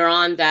out later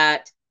on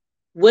that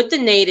with the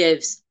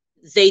natives,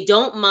 they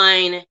don't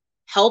mind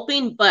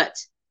helping, but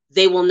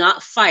they will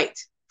not fight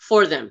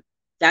for them.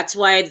 That's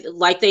why,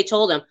 like they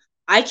told him,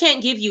 I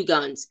can't give you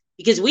guns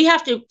because we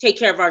have to take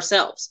care of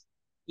ourselves.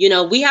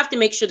 We have to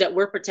make sure that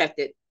we're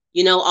protected.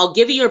 I'll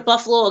give you your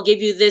buffalo, I'll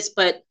give you this,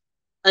 but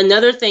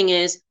another thing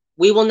is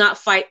we will not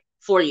fight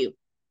for you.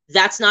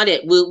 That's not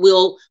it.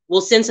 We'll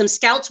send some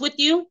scouts with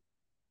you,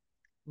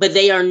 but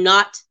they are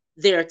not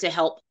there to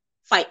help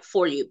fight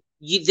for you.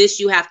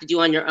 You have to do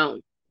on your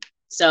own.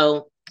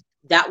 So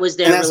that was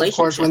their relationship. Of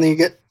course, when they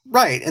get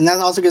and that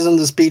also gives them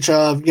the speech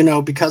of,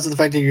 because of the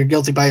fact that you're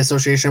guilty by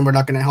association, we're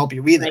not going to help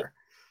you either.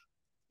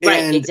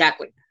 Right,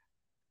 exactly.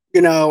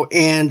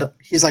 And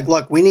he's like,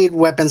 look, we need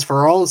weapons for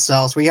our own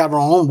selves. We have our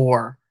own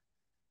war.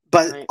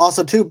 But Right.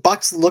 also, too,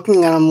 Buck's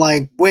looking at him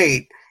like,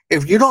 wait,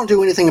 if you don't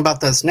do anything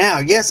about this now,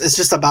 yes, it's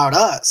just about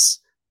us.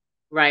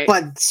 Right.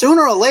 But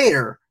sooner or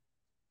later,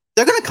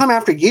 they're going to come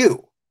after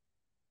you.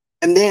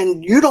 And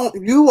then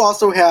you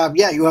also have,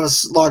 you have a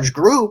large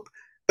group,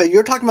 but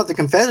you're talking about the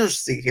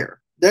Confederacy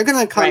here. They're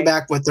going to come Right.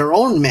 back with their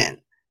own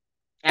men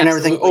and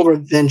everything Absolutely.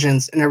 over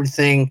vengeance and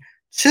everything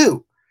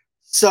too.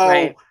 So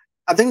Right.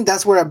 I think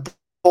that's where it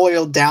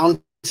boiled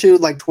down to,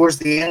 like, towards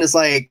the end, is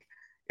like,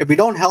 if we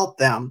don't help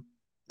them,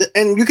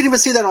 and you can even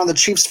see that on the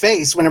Chief's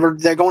face whenever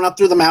they're going up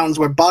through the mountains,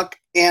 where Buck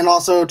and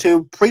also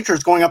two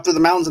preachers going up through the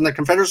mountains, and the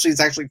Confederacy is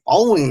actually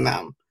following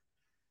them.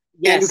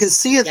 Yes. And you can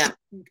see it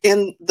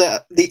in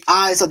the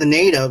eyes of the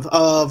native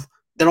of,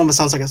 that almost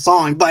sounds like a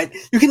song, but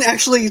you can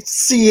actually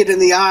see it in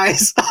the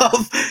eyes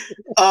of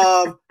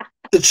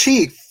the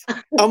chief.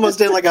 Almost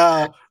did like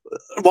a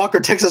Walker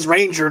Texas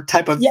Ranger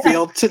type of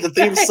feel to the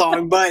theme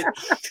song, but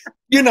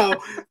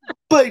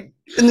but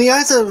in the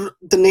eyes of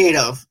the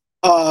native,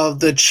 of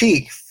the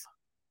chief,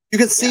 you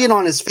can see it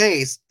on his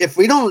face. If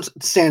we don't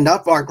stand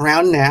up our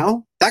ground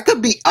now, that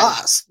could be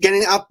us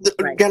getting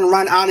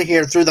run out of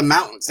here through the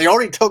mountains. They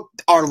already took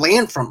our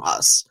land from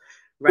us.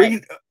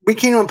 Right. We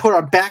can't even put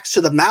our backs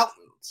to the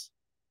mountains.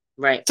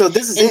 Right. So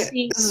this is it.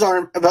 This is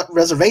our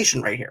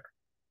reservation right here.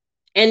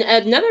 And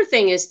another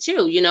thing is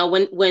too,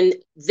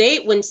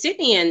 when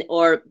Sidney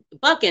or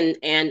Buck and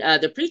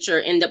the preacher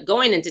end up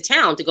going into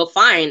town to go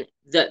find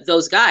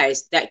those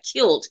guys that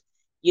killed,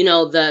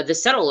 the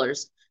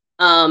settlers,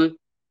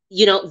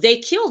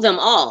 they kill them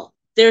all.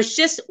 There's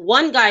just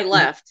one guy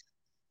left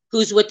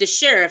who's with the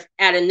sheriff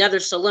at another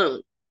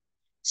saloon.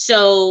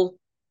 So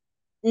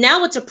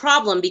now it's a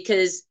problem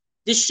because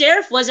the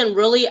sheriff wasn't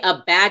really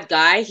a bad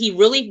guy. He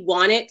really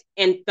wanted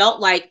and felt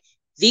like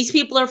these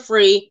people are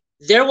free.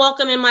 They're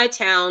welcome in my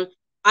town.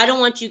 I don't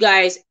want you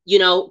guys,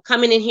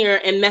 coming in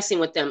here and messing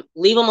with them.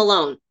 Leave them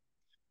alone.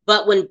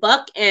 But when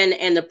Buck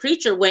and the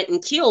preacher went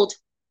and killed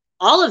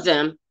all of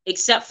them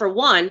except for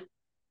one,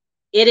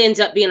 it ends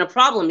up being a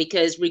problem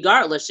because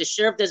regardless, the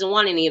sheriff doesn't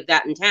want any of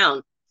that in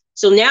town.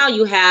 So now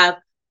you have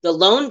the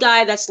lone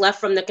guy that's left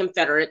from the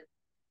Confederate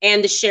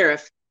and the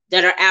sheriff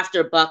that are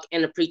after Buck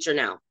and the preacher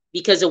now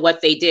because of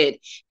what they did.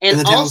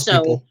 And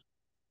also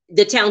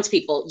the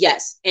townspeople,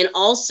 yes. And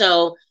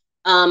also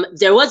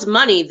there was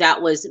money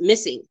that was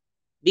missing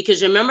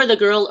because remember the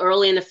girl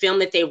early in the film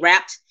that they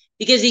wrapped,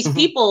 because these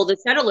people, the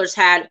settlers,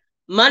 had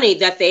money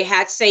that they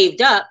had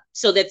saved up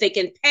so that they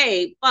can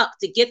pay Buck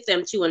to get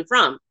them to and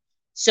from.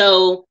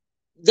 So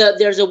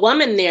there's a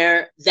woman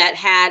there that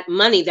had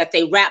money that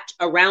they wrapped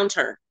around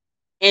her,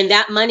 and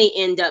that money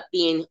ended up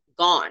being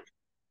gone.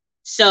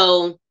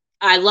 So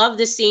I love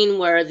the scene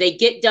where they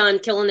get done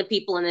killing the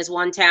people in this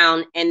one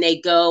town and they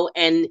go,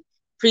 and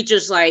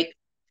preacher's like,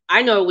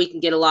 I know we can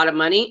get a lot of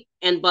money.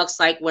 And Buck's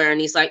like, where?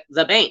 And he's like,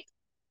 the bank.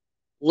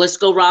 Let's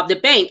go rob the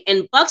bank.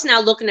 And Buck's now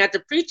looking at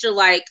the preacher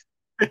like,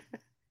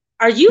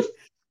 are you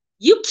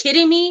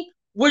kidding me?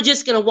 We're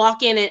just going to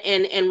walk in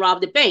and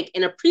rob the bank.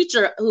 And a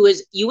preacher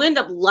you end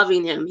up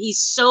loving him.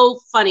 He's so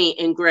funny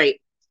and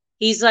great.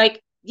 He's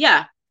like,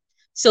 yeah.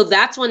 So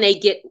that's when they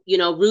get,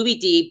 Ruby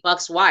Dee,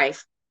 Buck's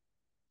wife,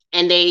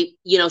 and they,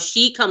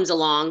 she comes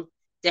along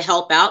to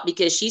help out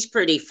because she's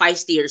pretty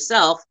feisty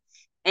herself.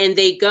 And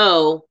they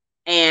go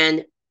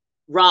and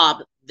rob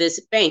this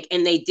bank.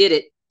 And they did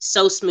it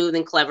so smooth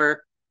and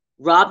clever.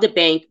 Rob the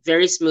bank,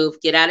 very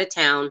smooth, get out of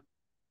town.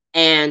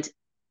 And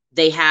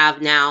they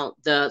have now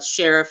the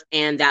sheriff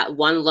and that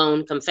one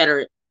lone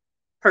Confederate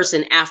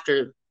person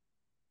after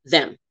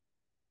them,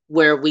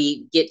 where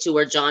we get to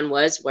where John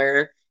was,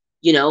 where,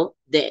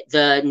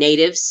 the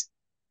natives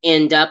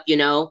end up,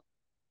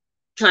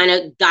 kind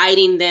of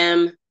guiding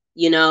them,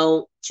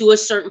 to a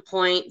certain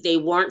point. They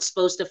weren't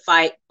supposed to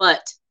fight,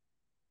 but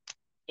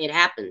it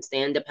happens.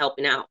 They end up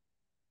helping out.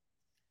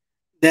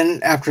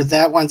 Then after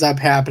that winds up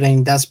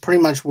happening, that's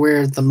pretty much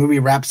where the movie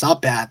wraps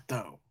up at,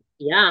 though.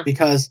 Yeah.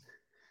 Because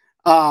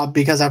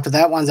after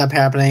that winds up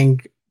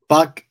happening,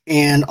 Buck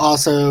and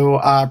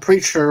also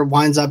Preacher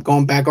winds up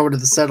going back over to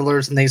the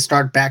settlers, and they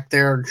start back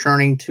their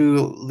journey to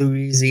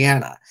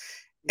Louisiana.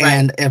 Right.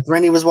 And if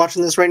Rennie was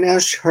watching this right now,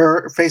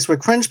 her face would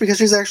cringe because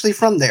she's actually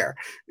from there,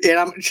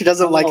 and she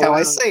doesn't like how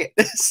I say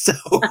it. So,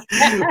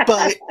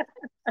 but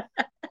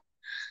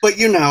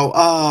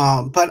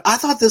but I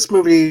thought this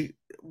movie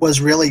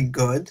was really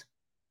good.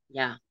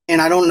 Yeah.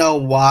 And I don't know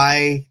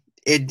why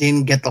it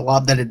didn't get the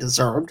love that it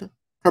deserved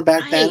for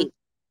back then.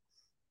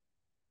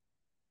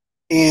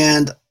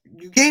 And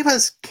he gave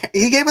us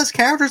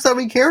characters that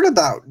we cared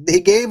about.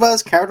 He gave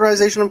us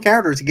characterization of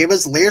characters. He gave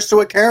us layers to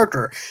a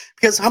character.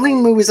 Because how many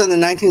movies in the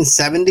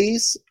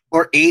 1970s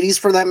or 80s,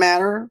 for that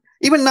matter,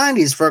 even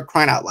 90s, for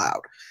crying out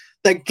loud,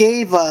 that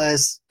gave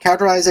us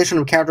characterization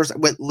of characters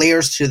with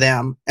layers to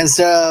them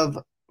instead of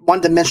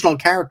one-dimensional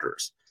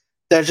characters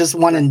that's just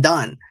one and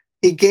done?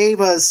 He gave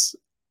us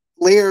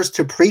layers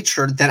to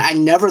Preacher that I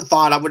never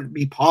thought I would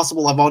be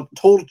possible of a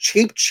total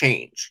shape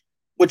change,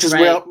 which is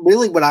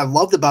really what I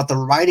loved about the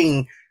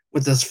writing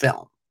with this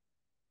film.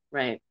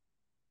 Right.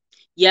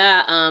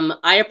 Yeah,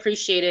 I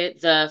appreciated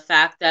the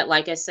fact that,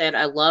 like I said,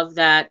 I love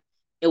that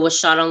it was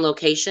shot on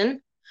location.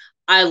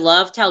 I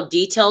loved how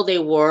detailed they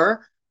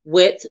were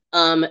with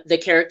the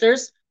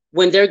characters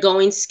when they're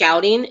going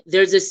scouting.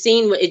 There's a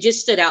scene where it just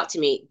stood out to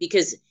me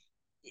because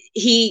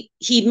he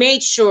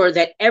made sure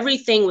that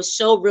everything was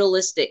so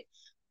realistic.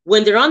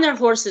 When they're on their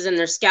horses and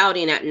they're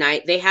scouting at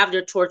night, they have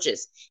their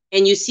torches,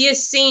 and you see a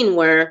scene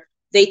where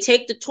they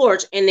take the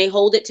torch and they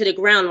hold it to the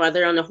ground while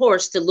they're on the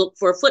horse to look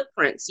for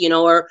footprints,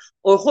 or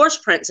horse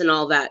prints and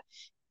all that.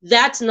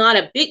 That's not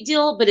a big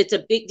deal, but it's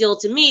a big deal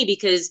to me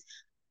because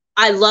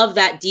I love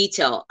that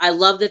detail. I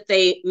love that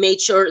they made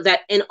sure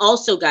that, and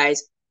also,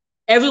 guys,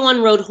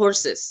 everyone rode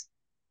horses.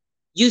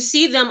 You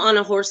see them on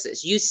a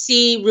horses. You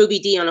see Ruby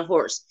Dee on a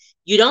horse.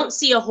 You don't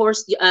see a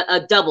horse,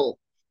 a double.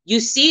 You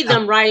see Yeah.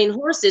 them riding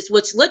horses,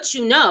 which lets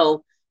you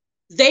know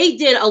they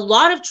did a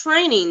lot of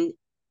training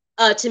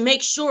to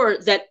make sure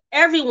that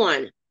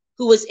everyone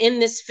who was in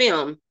this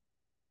film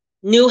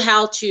knew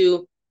how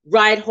to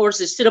ride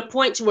horses to the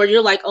point to where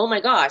you're like, oh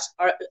my gosh.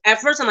 At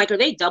first I'm like, are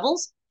they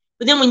doubles?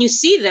 But then when you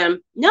see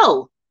them,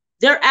 no,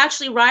 they're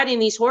actually riding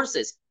these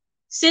horses.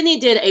 Sydney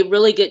did a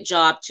really good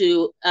job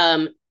to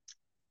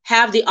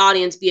have the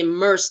audience be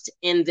immersed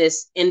in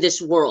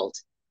this world.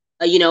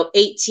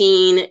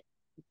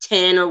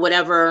 1810 or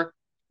whatever,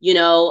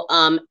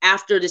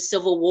 after the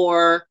Civil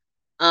War,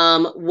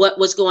 what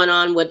was going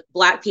on with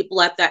Black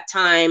people at that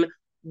time,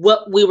 where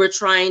we were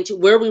trying to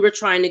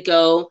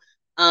go.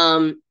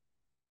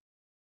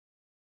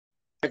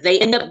 They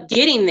end up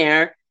getting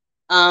there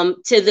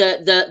to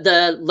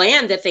the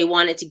land that they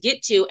wanted to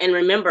get to. And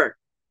remember,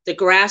 the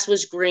grass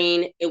was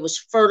green, it was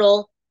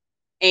fertile,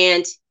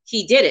 and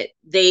he did it.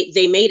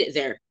 They made it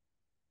there.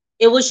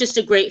 It was just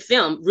a great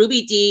film.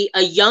 Ruby Dee,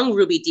 a young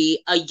Ruby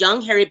Dee, a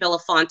young Harry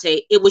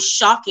Belafonte. It was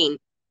shocking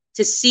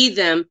to see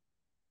them,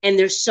 and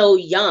they're so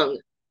young.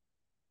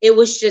 It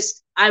was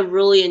just, I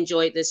really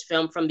enjoyed this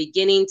film from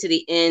beginning to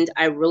the end.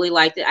 I really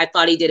liked it. I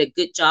thought he did a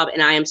good job,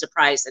 and I am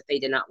surprised that they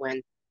did not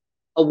win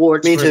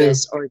awards Me for too.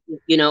 this, or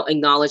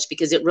acknowledged,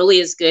 because it really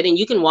is good, and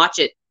you can watch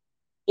it.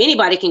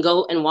 Anybody can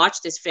go and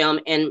watch this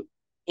film and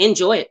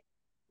enjoy it.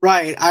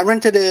 Right. I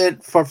rented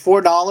it for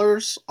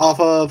 $4 off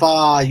of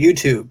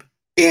YouTube.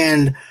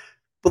 And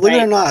believe it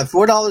or Right, not,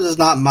 $4 is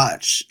not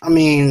much. I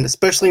mean,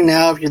 especially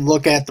now if you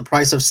look at the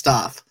price of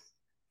stuff.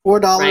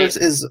 $4 right,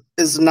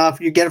 is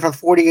enough. You get it for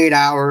 48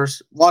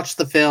 hours. Watch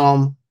the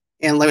film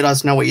and let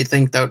us know what you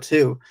think though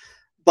too.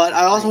 But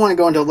I also right. want to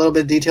go into a little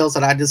bit of details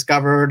that I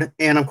discovered,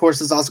 and of course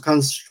this also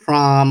comes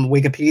from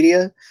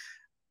Wikipedia.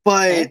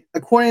 But Okay.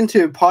 according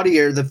to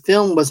Poitier, the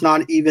film was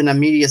not even a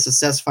media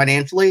success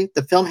financially.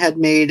 The film had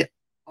made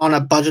on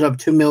a budget of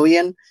 2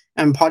 million,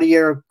 and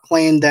Poitier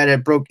claimed that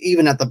it broke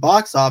even at the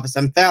box office.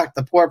 In fact,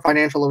 the poor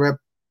financial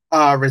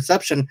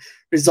reception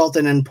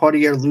resulted in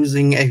Poitier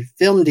losing a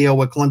film deal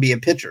with Columbia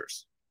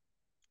Pictures.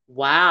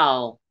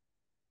 Wow.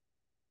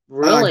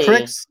 Really?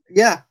 Critics,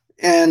 yeah,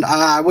 and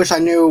I wish I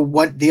knew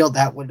what deal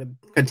that would have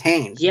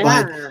contained,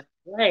 but Yeah,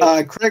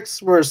 right.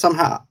 critics were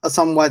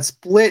somewhat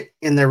split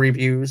in their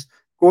reviews.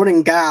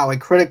 Gordon Gow, a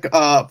critic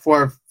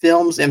for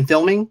films and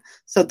filming,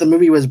 said the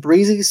movie was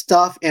breezy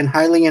stuff and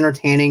highly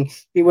entertaining.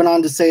 He went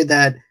on to say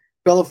that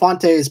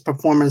Belafonte's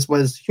performance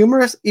was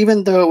humorous,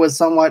 even though it was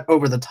somewhat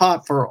over the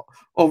top for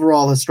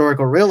overall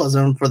historical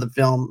realism for the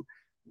film,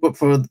 but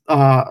for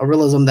a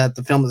realism that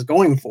the film is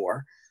going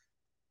for.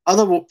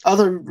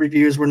 Other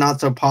reviews were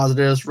not so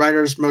positive.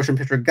 Writer's Motion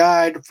Picture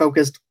Guide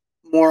focused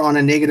more on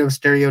a negative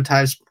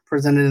stereotypes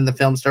presented in the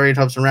film,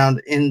 stereotypes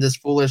around in this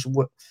foolish,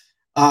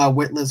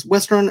 witless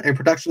western, a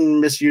production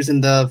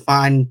misusing the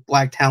fine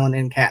black talent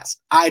in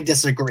cast. I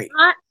disagree.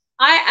 I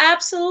I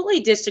absolutely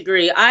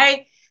disagree.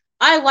 I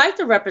like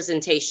the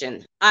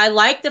representation. I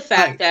like the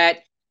fact Right. that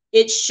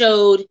it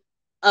showed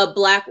a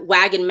black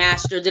wagon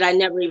master that I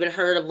never even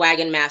heard of.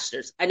 Wagon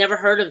masters. I never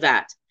heard of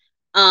that.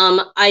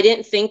 I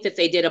didn't think that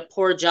they did a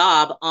poor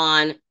job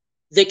on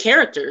the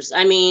characters.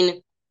 I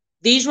mean,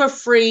 these were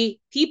free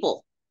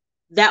people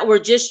that were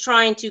just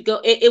trying to go.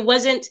 It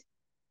wasn't.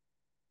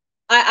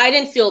 I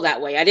didn't feel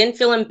that way. I didn't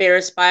feel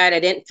embarrassed by it. I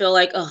didn't feel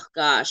like, oh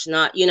gosh,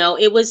 not.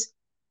 It was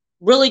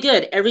really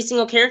good, every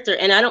single character.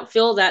 And I don't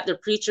feel that the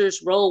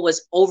preacher's role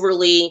was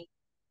overly,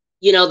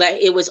 that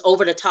it was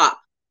over the top.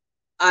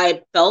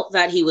 I felt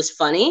that he was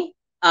funny.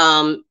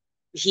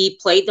 He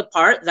played the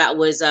part that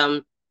was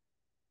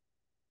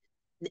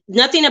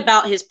nothing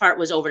about his part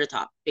was over the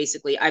top.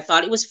 Basically, I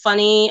thought it was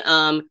funny.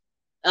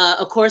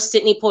 Of course,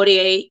 Sidney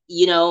Poitier,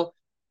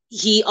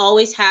 he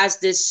always has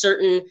this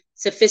certain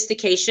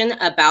sophistication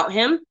about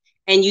him,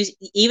 and you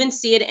even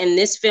see it in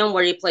this film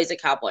where he plays a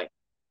cowboy.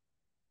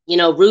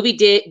 Ruby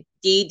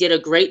did a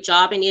great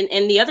job, and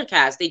the other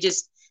cast.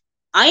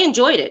 I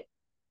enjoyed it.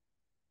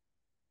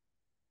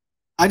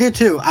 I did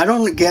too. I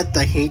don't get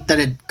the hate that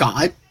it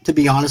got, to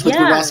be honest with you,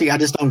 Yeah, Rossi. I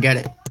just don't get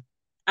it.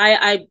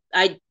 I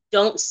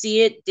don't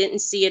see it. Didn't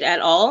see it at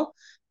all.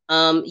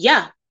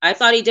 Yeah, I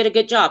thought he did a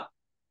good job.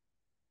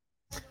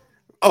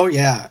 Oh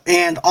yeah,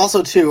 and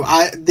also too,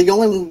 I the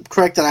only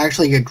critic that I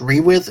actually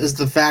agree with is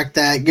the fact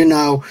that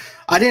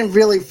I didn't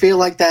really feel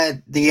like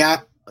that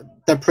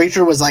the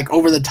preacher was like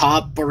over the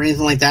top or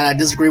anything like that. I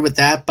disagree with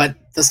that, but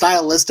the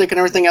stylistic and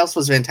everything else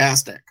was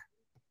fantastic.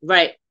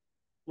 Right,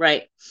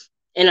 right.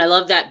 And I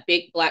love that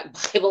big black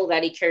Bible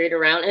that he carried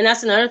around. And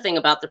that's another thing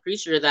about the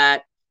preacher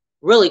that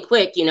really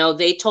quick,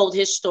 they told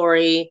his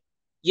story,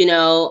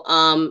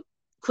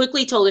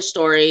 quickly told his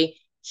story.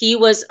 He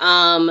was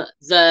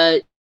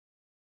the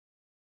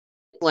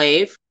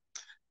slave.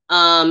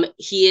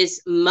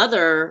 His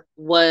mother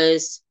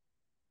was,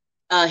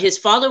 his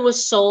father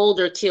was sold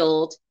or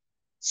killed.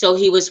 So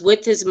he was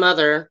with his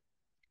mother,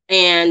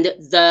 and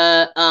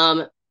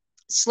the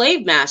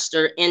slave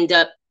master ended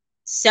up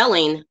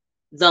selling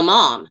the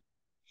mom.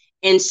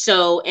 And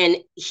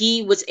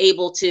he was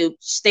able to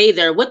stay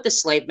there with the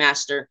slave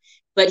master,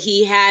 but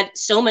he had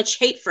so much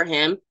hate for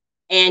him.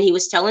 And he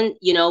was telling,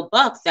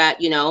 Buck that,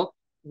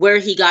 where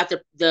he got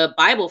the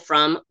Bible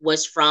from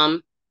was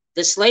from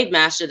the slave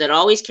master that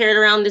always carried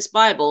around this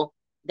Bible,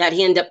 that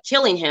he ended up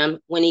killing him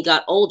when he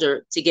got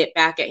older to get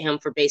back at him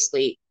for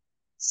basically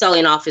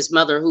selling off his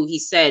mother, who he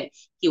said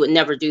he would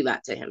never do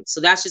that to him. So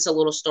that's just a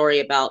little story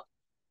about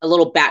a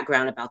little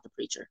background about the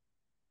preacher.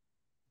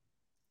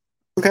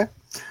 Okay.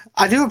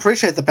 I do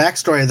appreciate the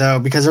backstory, though,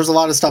 because there's a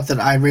lot of stuff that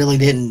I really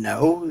didn't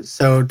know.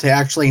 So to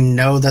actually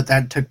know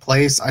that took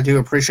place, I do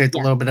appreciate the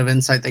little bit of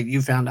insight that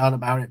you found out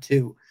about it,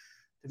 too,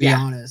 to be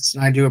honest.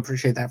 And I do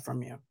appreciate that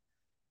from you.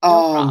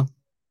 No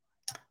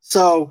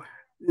so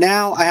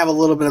now I have a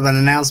little bit of an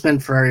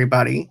announcement for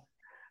everybody.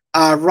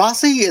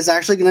 Rossi is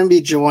actually going to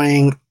be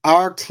joining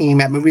our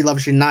team at Movie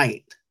Lovers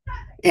Unite.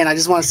 And I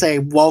just want to say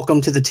welcome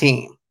to the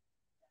team.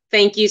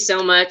 Thank you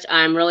so much.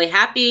 I'm really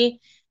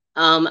happy.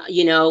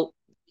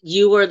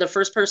 You were the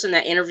first person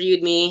that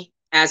interviewed me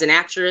as an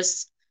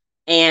actress,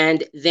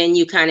 and then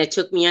you kind of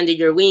took me under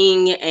your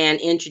wing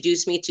and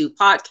introduced me to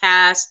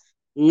podcasts.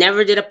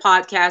 Never did a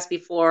podcast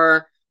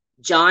before.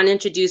 John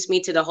introduced me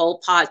to the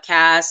whole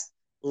podcast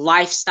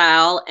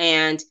lifestyle,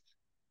 and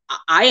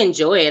I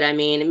enjoy it. I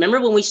mean, remember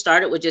when we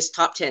started with just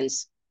top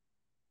 10s?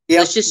 Yep,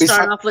 let's just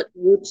start off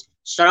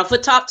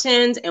with top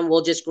 10s, and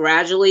we'll just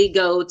gradually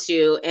go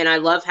to, and I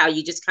love how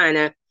you just kind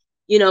of,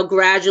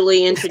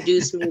 gradually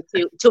introduce me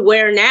to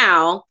where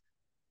now,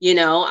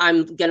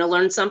 I'm going to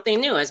learn something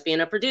new as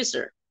being a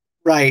producer.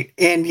 Right.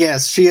 And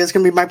yes, she is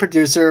going to be my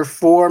producer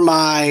for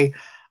my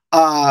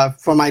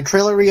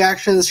trailer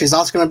reactions. She's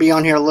also going to be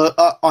on here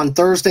on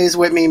Thursdays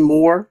with me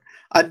more.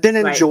 I've been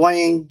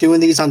enjoying doing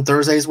these on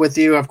Thursdays with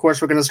you. Of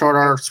course, we're going to start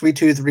our Sweet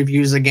Tooth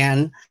reviews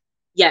again.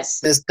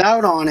 Yes. Missed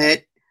out on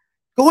it.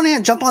 Go in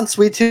and jump on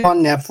Sweet Tooth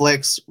on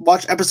Netflix.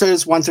 Watch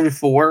episodes 1 through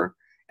 4,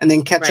 and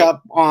then catch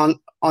up on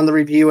the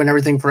review and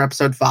everything for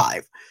episode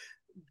 5.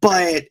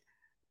 But,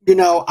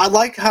 I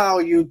like how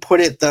you put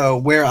it, though,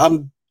 where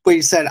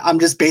you said I'm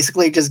just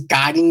basically just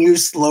guiding you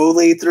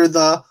slowly through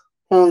the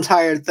whole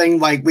entire thing.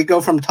 Like, we go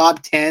from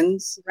top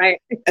 10s,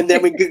 right, and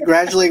then we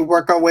gradually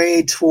work our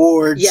way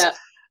towards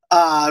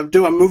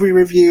doing movie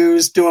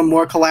reviews, doing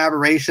more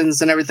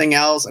collaborations and everything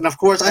else. And, of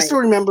course, I still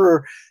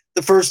remember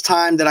the first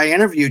time that I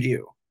interviewed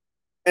you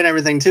and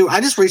everything, too. I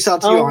just reached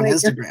out to you on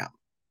Instagram.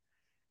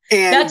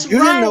 And you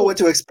didn't know what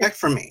to expect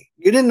from me.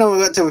 You didn't know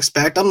what to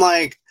expect. I'm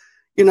like,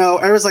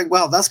 everyone's like,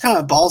 well, that's kind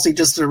of ballsy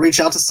just to reach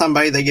out to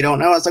somebody that you don't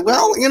know. I was like,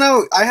 well,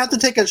 I have to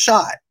take a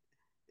shot.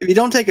 If you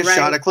don't take a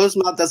shot, a closed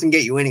mouth doesn't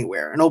get you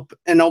anywhere.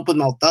 An open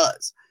mouth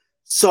does.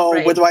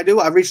 So what do?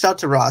 I reached out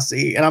to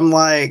Rossi, and I'm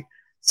like,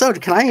 so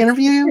can I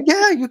interview you?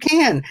 Yeah, you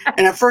can.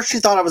 And at first she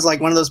thought I was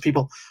like one of those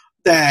people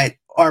that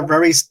are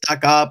very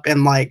stuck up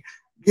and like,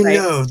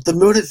 the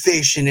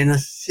motivation in a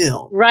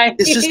film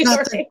is just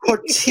not the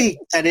critique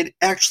that it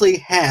actually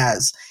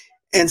has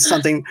in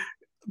something.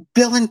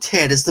 Bill and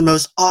Ted is the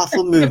most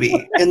awful movie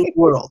in the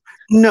world.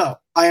 No,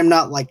 I am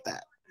not like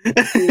that.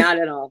 Not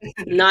at all.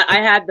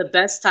 I had the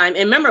best time.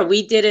 And remember,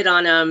 we did it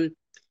on the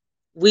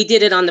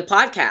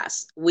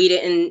podcast. We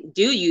didn't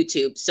do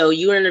YouTube. So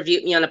you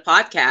interviewed me on a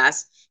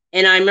podcast.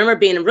 And I remember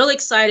being really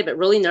excited, but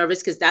really nervous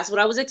because that's what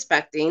I was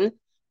expecting,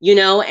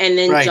 and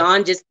then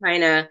John just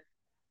kind of,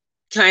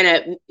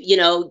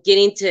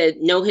 getting to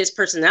know his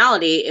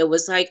personality. It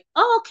was like,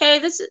 oh, okay,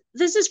 this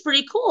is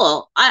pretty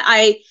cool.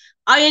 I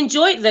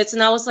enjoyed this.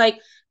 And I was like,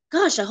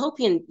 gosh, I hope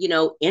he,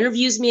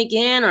 interviews me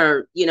again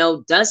or,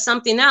 does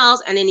something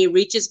else. And then he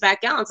reaches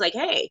back out and it's like,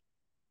 hey,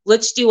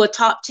 let's do a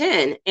top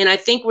 10. And I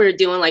think we were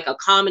doing like a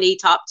comedy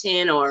top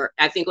 10, or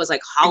I think it was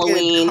like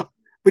Halloween.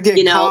 We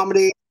did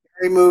comedy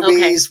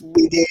movies.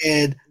 We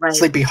did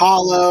Sleepy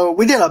Hollow.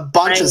 We did a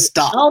bunch of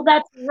stuff. Oh,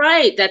 that's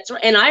right.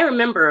 And I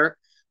remember,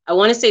 I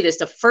want to say this,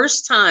 the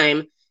first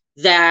time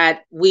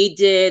that we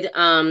did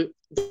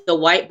the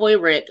White Boy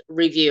Rick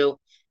review,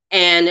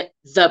 and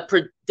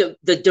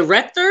the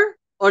director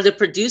or the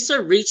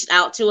producer reached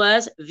out to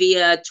us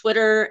via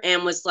Twitter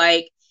and was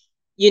like,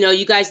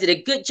 you guys did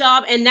a good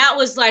job. And that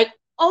was like,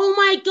 oh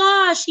my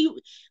gosh,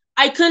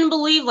 I couldn't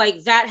believe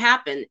like that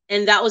happened.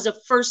 And that was the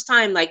first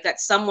time like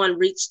that someone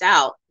reached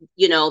out,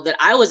 that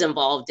I was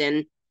involved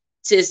in,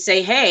 to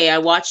say, hey, I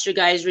watched your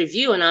guys'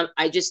 review, and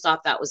I just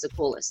thought that was the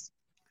coolest.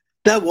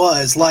 That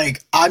was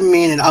like, I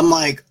mean, and I'm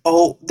like,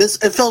 oh, this,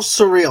 it felt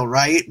surreal,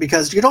 right?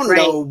 Because you don't Right.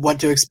 know what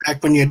to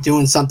expect when you're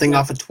doing something Right.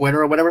 off of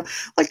Twitter or whatever.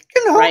 Like,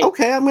 Right.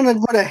 okay, I'm going to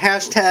put a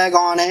hashtag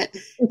on it.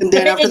 And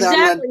then after that, I'm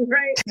going to Exactly.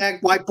 Right.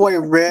 tag White Boy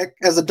Rick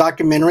as a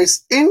documentary.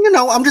 And,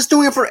 I'm just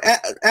doing it for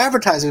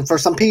advertising, for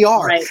some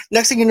PR. Right.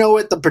 Next thing you know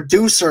it, the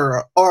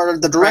producer or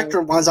the Right.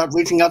 director winds up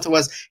reaching out to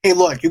us. Hey,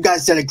 look, you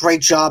guys did a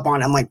great job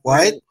on it. I'm like,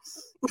 what? Right.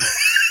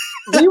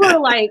 We were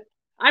like,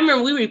 I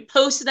remember we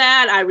reposted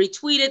that, I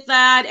retweeted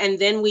that, and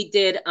then we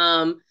did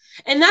and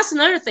that's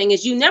another thing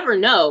is you never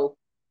know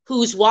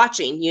who's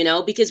watching,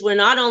 because we're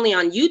not only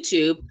on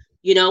YouTube,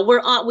 we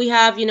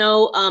have,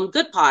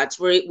 Good Pods,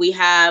 where we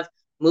have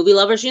Movie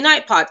Lovers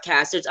Unite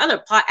podcast, there's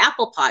other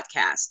Apple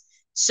podcasts.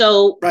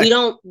 So Right.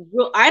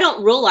 I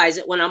don't realize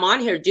it when I'm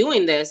on here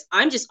doing this.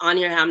 I'm just on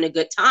here having a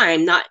good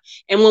time, not,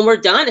 and when we're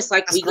done, it's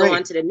like That's we go great.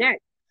 on to the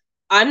next.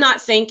 I'm not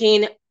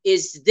thinking,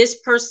 is this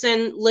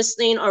person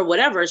listening or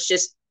whatever? It's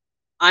just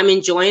I'm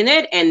enjoying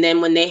it. And then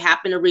when they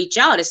happen to reach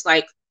out, it's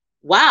like,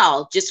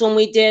 wow, just when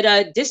we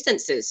did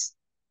Distances,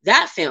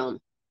 that film,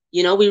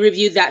 we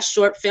reviewed that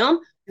short film.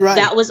 Right.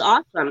 That was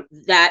awesome.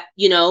 That,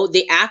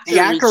 the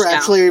actor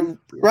actually,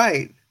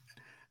 right.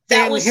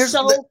 That and was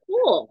so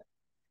cool.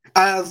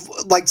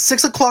 Like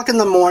 6 o'clock in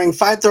the morning,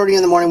 5:30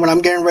 in the morning when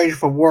I'm getting ready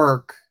for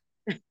work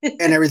and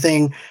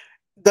everything,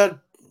 the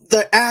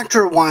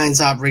actor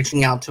winds up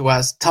reaching out to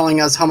us, telling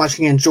us how much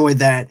he enjoyed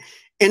that.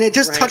 And it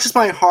just touches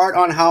my heart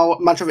on how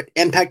much of an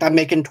impact I'm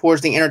making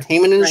towards the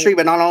entertainment industry,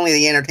 but not only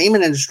the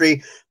entertainment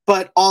industry,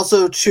 but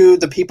also to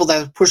the people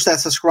that push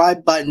that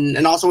subscribe button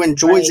and also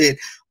enjoys it.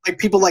 Like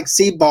people like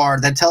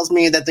C-Bar that tells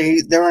me that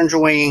they're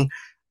enjoying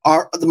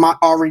our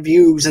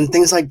reviews and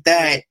things like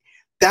that.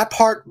 That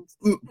part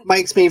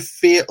makes me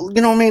feel,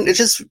 you know what I mean? It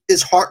just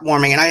is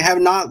heartwarming. And I have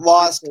not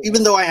lost,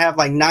 even though I have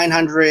like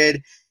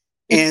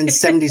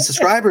 970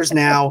 subscribers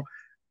now,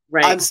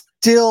 I'm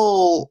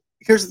still,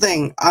 here's the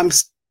thing, I'm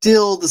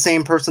still the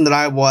same person that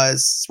I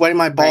was, sweating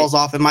my balls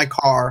off in my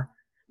car,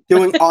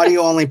 doing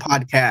audio only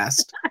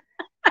podcast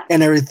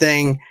and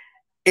everything,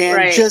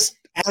 and just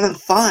having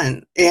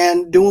fun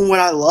and doing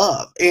what I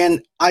love.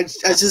 And I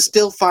just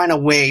still find a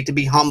way to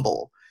be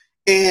humble.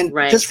 And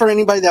just for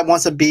anybody that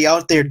wants to be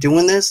out there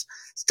doing this,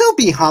 still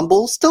be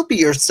humble, still be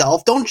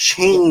yourself. Don't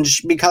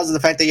change because of the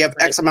fact that you have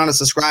X amount of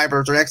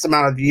subscribers or X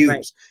amount of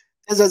views.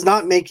 This does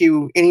not make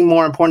you any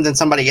more important than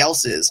somebody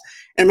else is.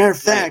 And matter of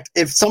fact,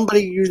 if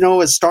somebody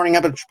is starting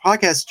up a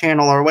podcast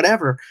channel or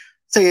whatever,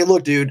 say, hey,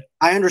 look, dude,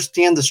 I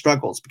understand the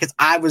struggles because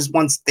I was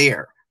once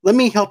there. Let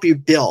me help you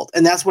build.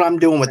 And that's what I'm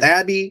doing with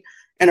Abby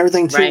and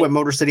everything too, with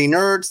Motor City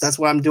Nerds. That's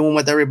what I'm doing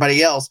with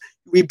everybody else.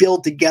 We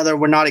build together.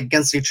 We're not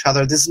against each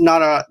other. This is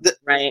not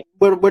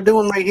what we're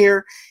doing right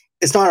here.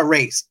 It's not a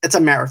race. It's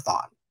a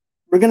marathon.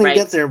 We're going to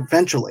get there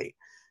eventually.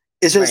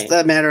 It's just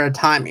a matter of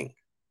timing.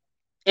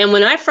 And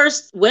when I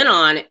first went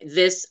on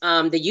this,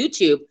 the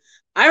YouTube,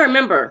 I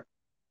remember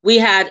we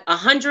had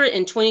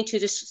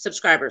 122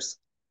 subscribers.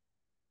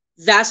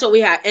 That's what we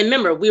had. And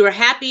remember, we were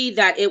happy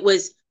that it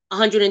was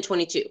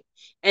 122.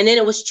 And then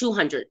it was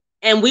 200.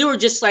 And we were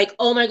just like,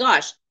 oh my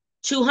gosh,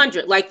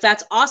 200. Like,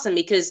 that's awesome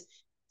because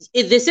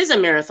this is a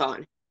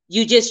marathon.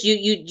 You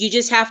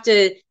just have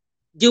to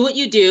do what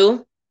you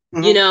do,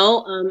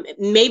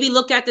 maybe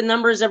look at the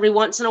numbers every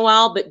once in a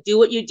while, but do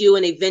what you do.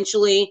 And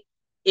eventually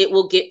it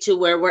will get to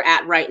where we're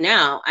at right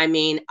now. I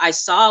mean, I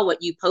saw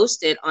what you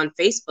posted on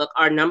Facebook,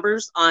 our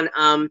numbers on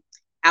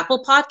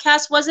Apple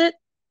Podcasts, was it?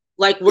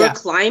 Like we're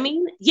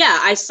climbing. Yeah,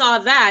 I saw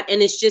that.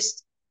 And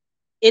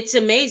it's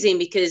amazing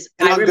because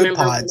I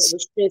remember when it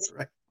was just,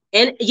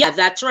 and yeah,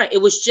 that's right.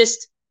 It was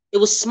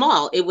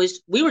small.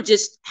 We were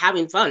just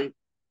having fun.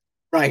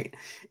 Right.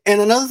 And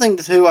another thing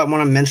too I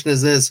want to mention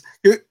is this.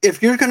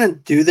 If you're going to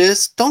do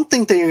this, don't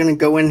think that you're going to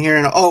go in here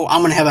and,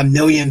 I'm going to have 1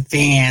 million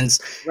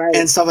fans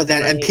and stuff like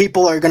that. And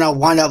people are going to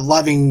wind up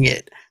loving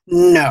it.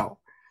 No,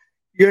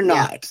 you're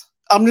not. Yeah.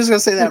 I'm just going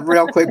to say that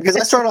real quick because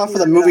I started off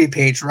with a movie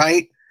page,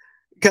 right?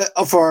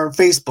 For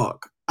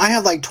Facebook. I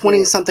have like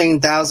 20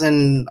 something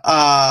thousand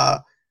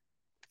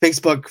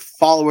Facebook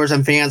followers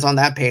and fans on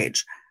that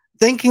page.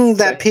 Thinking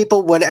that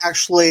people would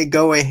actually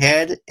go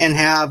ahead and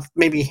have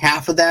maybe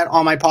half of that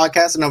on my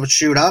podcast and it would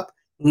shoot up.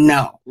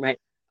 No.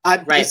 I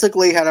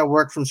basically had to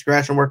work from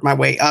scratch and work my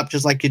way up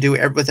just like you do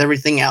with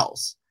everything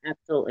else.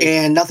 Absolutely.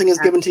 And nothing is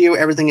given to you.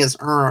 Everything is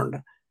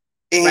earned.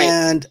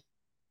 And,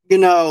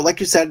 like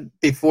you said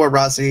before,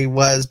 Rossi,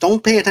 was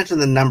don't pay attention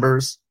to the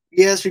numbers.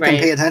 Yes, you can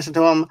pay attention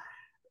to them,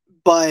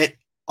 but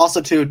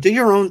also to do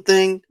your own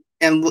thing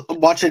and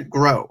watch it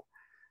grow.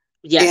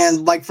 Yes.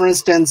 And like, for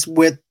instance,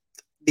 with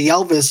the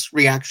Elvis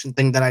reaction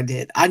thing that I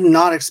did, I did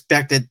not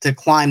expect it to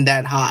climb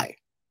that high.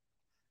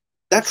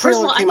 That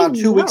trailer came out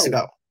 2 weeks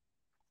ago.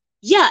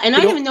 Yeah, and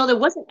I didn't even know there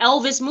was an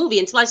Elvis movie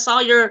until I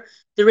saw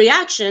the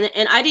reaction,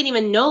 and I didn't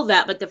even know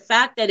that. But the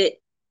fact that it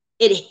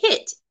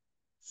hit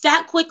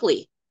that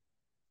quickly.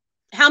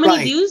 How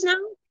many views now?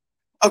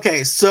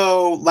 Okay,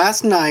 so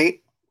last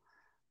night,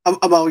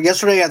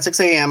 yesterday at 6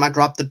 a.m., I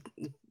dropped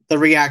the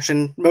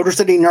reaction. Motor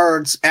City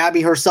Nerds,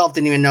 Abby herself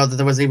didn't even know that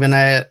there was even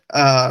a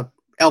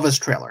Elvis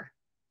trailer.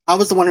 I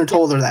was the one who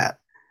told her that.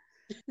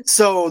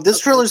 So this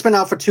Okay. trailer's been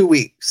out for 2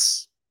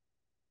 weeks.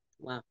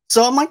 Wow.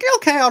 So I'm like,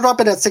 okay, I'll drop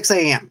it at 6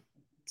 a.m.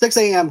 6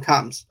 a.m.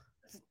 comes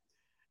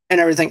and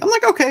everything. I'm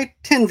like, okay,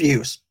 10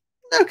 views.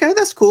 Okay,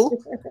 that's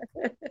cool.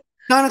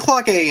 9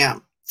 o'clock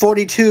a.m.,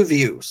 42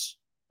 views.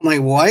 I'm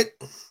like, what?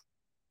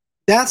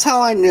 That's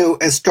how I knew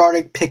it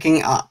started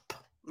picking up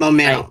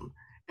momentum.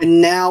 Right.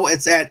 And now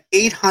it's at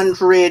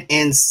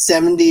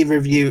 870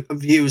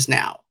 views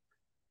now.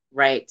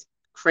 Right.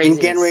 Crazy. And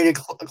getting ready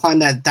to climb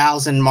that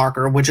 1,000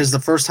 marker, which is the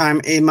first time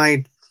in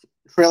my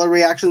trailer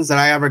reactions that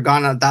I ever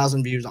gotten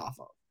 1,000 views off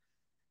of.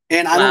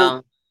 And I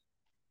don't,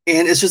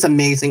 and it's just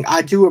amazing.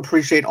 I do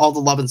appreciate all the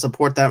love and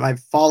support that my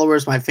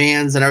followers, my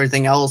fans, and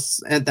everything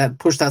else that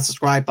push that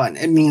subscribe button.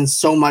 It means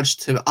so much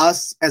to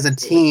us as a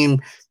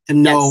team to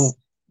know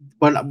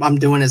what I'm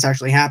doing is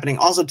actually happening.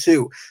 Also,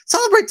 too,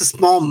 celebrate the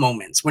small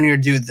moments when you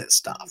do this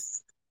stuff.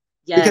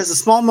 Yes. Because the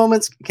small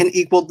moments can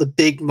equal the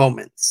big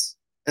moments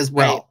as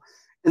well. Right.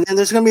 And then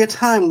there's going to be a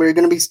time where you're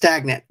going to be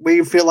stagnant, where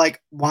you feel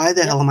like, why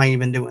the hell am I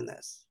even doing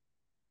this?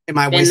 Am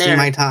I wasting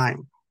my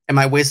time? Am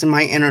I wasting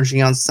my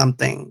energy on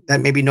something that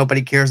maybe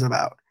nobody cares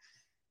about?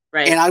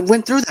 Right. And I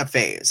went through that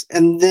phase.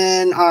 And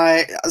then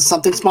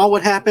something small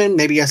would happen,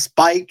 maybe a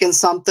spike in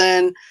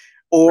something,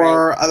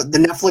 or the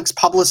Netflix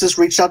publicist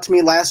reached out to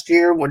me last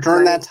year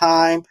during that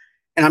time,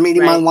 and I'm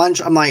eating my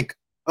lunch. I'm like,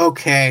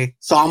 okay,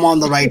 so I'm on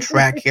the right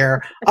track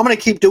here. I'm going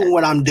to keep doing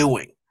what I'm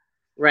doing.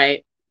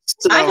 Right.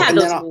 So, I had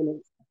those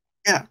moments.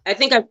 Yeah. I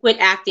think I quit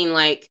acting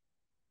like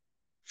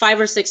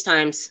 5 or 6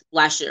 times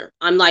last year.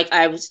 I'm like,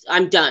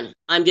 I'm done.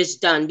 I'm just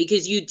done,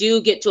 because you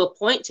do get to a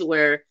point to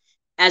where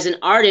as an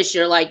artist,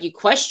 you're like, you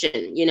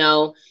question,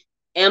 am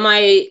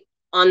I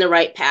on the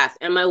right path?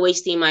 Am I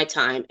wasting my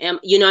time?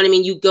 You know what I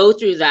mean? You go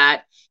through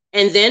that.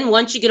 And then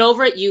once you get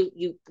over it,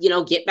 you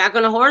get back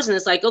on a horse, and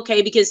it's like,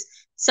 okay, because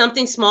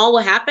something small will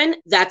happen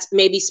that's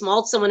maybe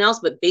small to someone else,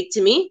 but big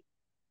to me.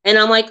 And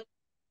I'm like,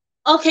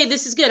 okay,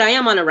 this is good. I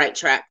am on the right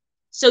track.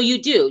 So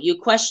you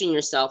question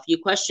yourself, you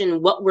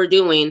question what we're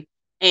doing,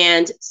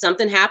 and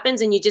something happens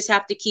and you just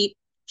have to keep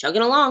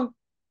chugging along.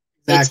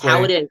 Exactly. It's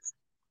how it is. It's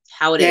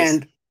how it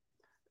is.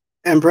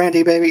 And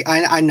Brandy, baby,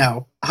 I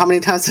know how many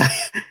times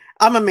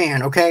I'm a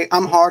man, okay?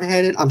 I'm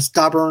hard-headed, I'm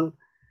stubborn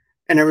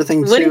and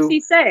everything too. What does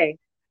he say?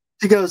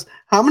 She goes,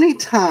 how many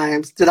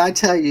times did I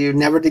tell you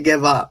never to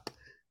give up?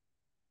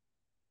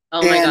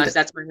 Oh my gosh,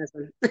 that's my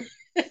husband.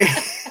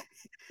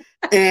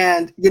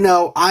 And,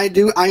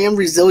 I am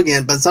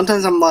resilient, but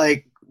sometimes I'm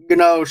like,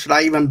 should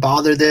I even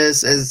bother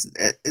this? Is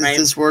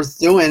this worth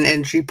doing?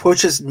 And she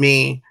pushes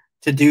me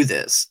to do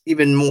this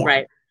even more.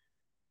 Right.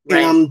 And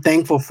I'm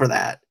thankful for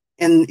that.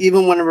 And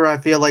even whenever I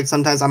feel like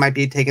sometimes I might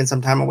be taking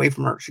some time away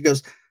from her, she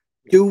goes,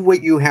 do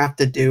what you have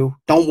to do.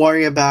 Don't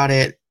worry about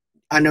it.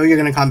 I know you're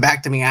going to come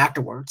back to me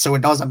afterwards, so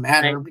it doesn't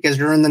matter because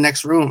you're in the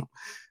next room.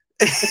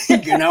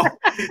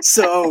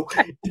 So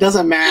it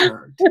doesn't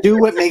matter. Do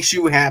what makes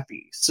you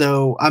happy.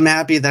 So I'm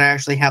happy that I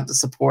actually have the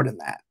support in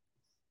that.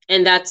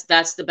 And that's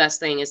the best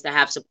thing, is to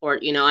have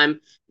support. I'm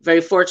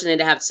very fortunate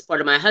to have the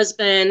support of my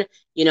husband,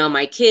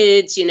 my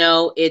kids.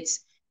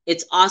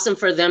 It's awesome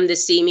for them to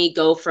see me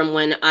go from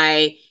when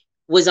I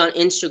was on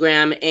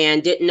Instagram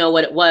and didn't know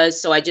what it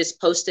was. So I just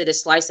posted a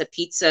slice of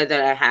pizza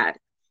that I had.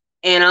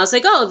 And I was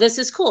like, oh, this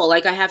is cool.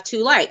 Like, I have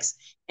 2 likes.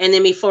 And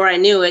then before I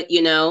knew it,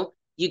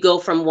 you go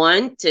from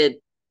 1 to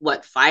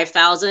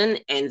 5,000.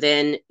 And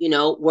then,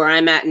 where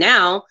I'm at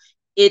now,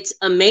 it's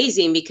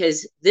amazing,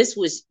 because this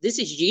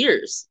is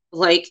years,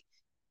 like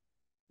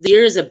the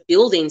years of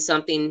building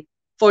something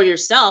for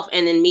yourself,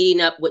 and then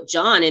meeting up with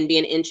John and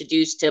being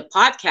introduced to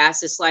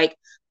podcasts. It's like,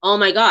 oh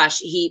my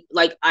gosh,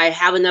 I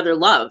have another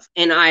love,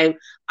 and I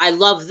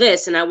love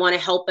this, and I want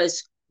to help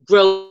us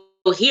grow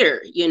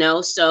here,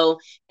 so,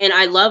 and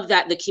I love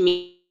that the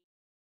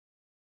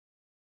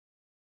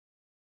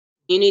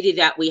community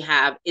that we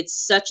have, it's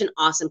such an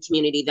awesome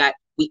community that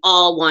we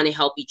all want to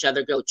help each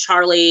other grow.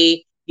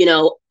 Charlie,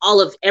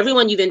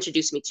 everyone you've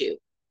introduced me to,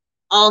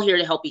 all here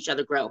to help each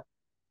other grow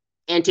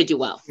and to do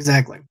well.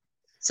 Exactly.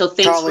 So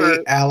thanks, Charlie,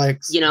 for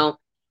Alex,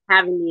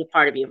 having me a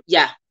part of you.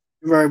 Yeah.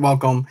 You're very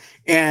welcome.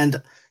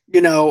 And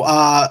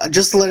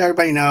just to let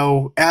everybody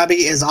know,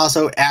 Abby is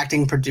also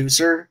acting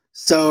producer.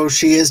 So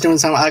she is doing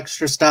some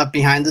extra stuff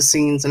behind the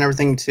scenes and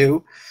everything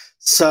too.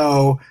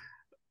 So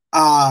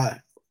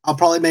I'll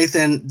probably make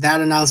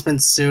that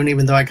announcement soon,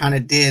 even though I kind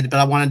of did, but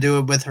I want to do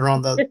it with her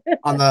on the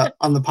on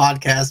the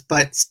podcast.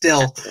 But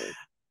still,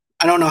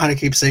 I don't know how to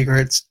keep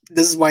secrets.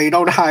 This is why you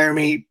don't hire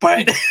me.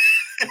 But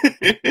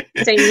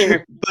same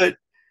here. But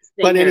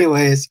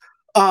anyways,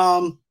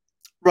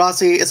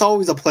 Rossi, it's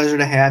always a pleasure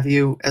to have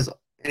you as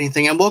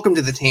anything, and welcome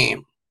to the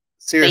team.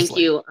 Seriously. Thank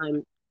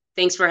you.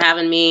 Thanks for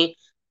having me.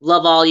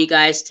 Love all you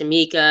guys,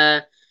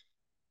 Tamika,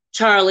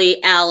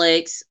 Charlie,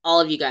 Alex, all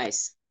of you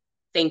guys.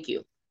 Thank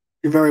you.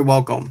 You're very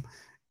welcome.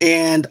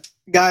 And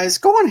guys,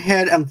 go on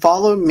ahead and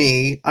follow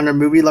me under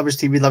Movie Lovers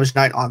TV Lovers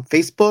Night on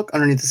Facebook,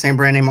 underneath the same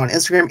brand name on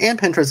Instagram and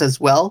Pinterest as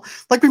well.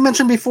 Like we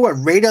mentioned before,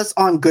 rate us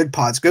on Good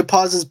Pods. Good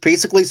Pods is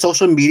basically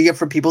social media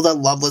for people that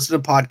love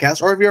listening to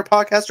podcasts, or if you're a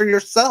podcaster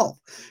yourself,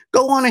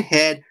 go on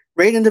ahead,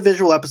 rate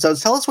individual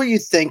episodes. Tell us what you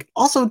think.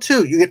 Also,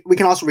 too, we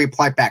can also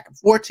reply back and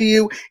forth to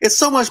you. It's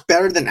so much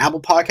better than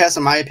Apple Podcasts,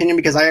 in my opinion,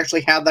 because I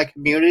actually have that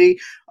community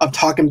of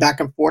talking back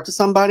and forth to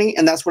somebody,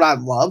 and that's what I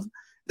love.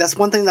 That's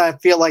one thing that I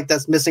feel like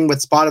that's missing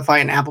with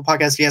Spotify and Apple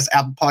Podcasts. Yes,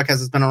 Apple Podcasts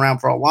has been around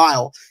for a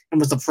while and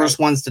was the first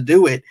ones to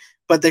do it,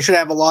 but they should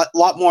have a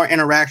lot more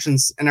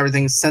interactions and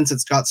everything since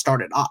it's got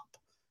started up,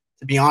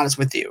 to be honest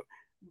with you.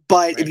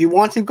 But if you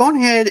want to, go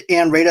ahead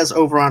and rate us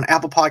over on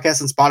Apple Podcasts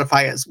and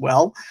Spotify as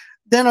well.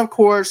 Then, of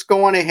course,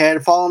 go on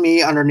ahead, follow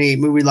me underneath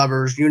Movie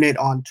Lovers Unit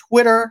on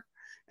Twitter,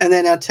 and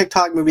then on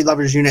TikTok, Movie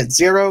Lovers Unit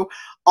 0.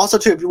 Also,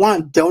 too, if you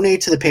want to donate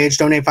to the page,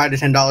 donate $5 to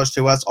 $10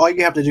 to us, all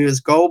you have to do is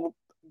go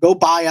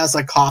buy us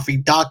a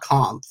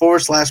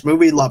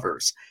coffee.com/movie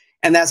lovers.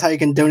 And that's how you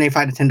can donate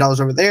 $5 to $10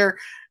 over there.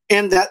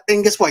 And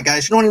guess what,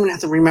 guys? You don't even have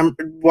to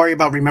worry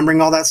about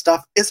remembering all that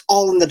stuff. It's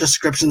all in the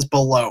descriptions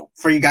below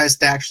for you guys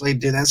to actually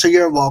do that. So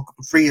you're welcome,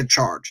 free of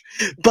charge.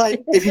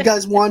 But if you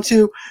guys want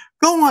to,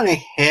 go on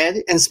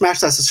ahead and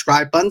smash that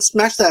subscribe button.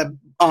 Smash that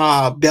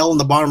bell in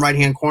the bottom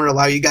right-hand corner to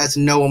allow you guys to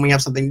know when we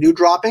have something new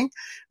dropping.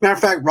 Matter of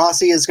fact,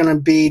 Rossi and I are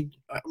going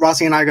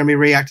to be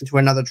reacting to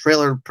another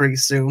trailer pretty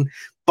soon.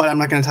 But I'm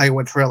not going to tell you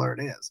what trailer it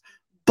is.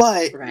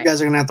 But you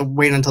guys are going to have to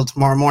wait until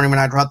tomorrow morning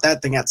when I drop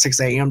that thing at 6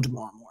 a.m.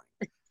 tomorrow morning.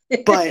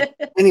 But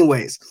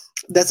anyways,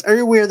 that's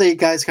everywhere that you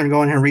guys can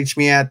go in and reach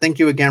me at. Thank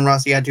you again,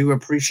 Rossi. I do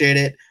appreciate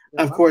it.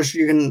 Of course,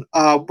 you can.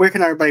 Where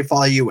can everybody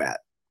follow you at?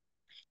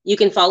 You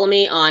can follow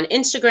me on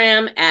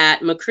Instagram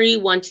at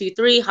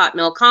McCree123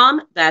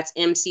 hotmail.com. That's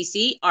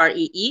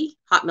MCCREE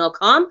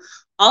hotmail.com.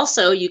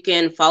 Also, you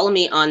can follow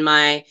me on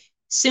my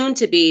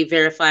soon-to-be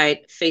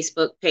verified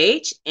Facebook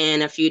page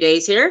in a few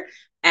days here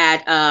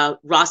at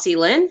Rossi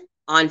Lynn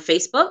on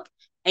Facebook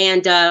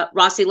and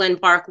Rossi Lynn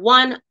Bark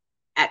 1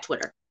 at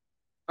Twitter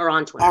or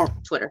on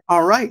Twitter.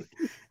 All right.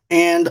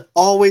 And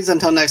always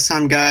until next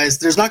time, guys,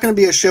 there's not going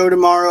to be a show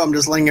tomorrow. I'm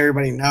just letting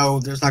everybody know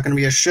there's not going to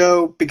be a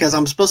show because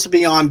I'm supposed to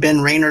be on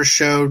Ben Raynor's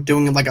show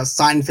doing like a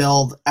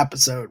Seinfeld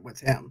episode with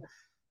him.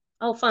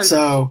 Oh, fun.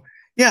 So,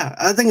 yeah,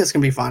 I think it's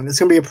going to be fun. It's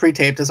going to be a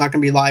pre-taped. It's not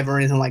going to be live or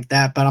anything like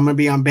that, but I'm going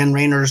to be on Ben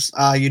Raynor's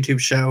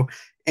YouTube show.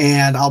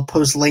 And I'll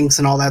post links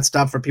and all that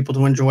stuff for people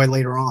to enjoy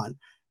later on.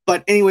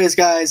 But anyways,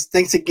 guys,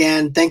 thanks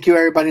again. Thank you,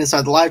 everybody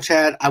inside the live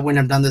chat. I wouldn't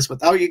have done this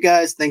without you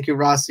guys. Thank you,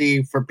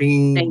 Rossi, for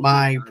being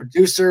my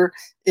producer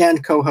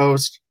and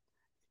co-host.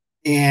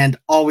 And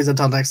always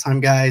until next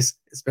time, guys,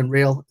 it's been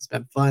real. It's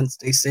been fun.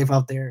 Stay safe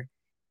out there.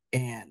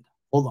 And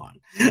hold on.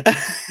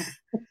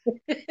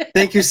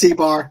 Thank you,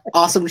 C-Bar.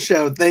 Awesome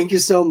show. Thank you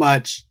so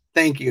much.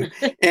 Thank you.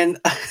 And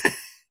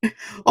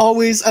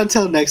always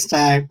until next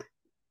time,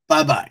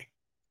 bye-bye.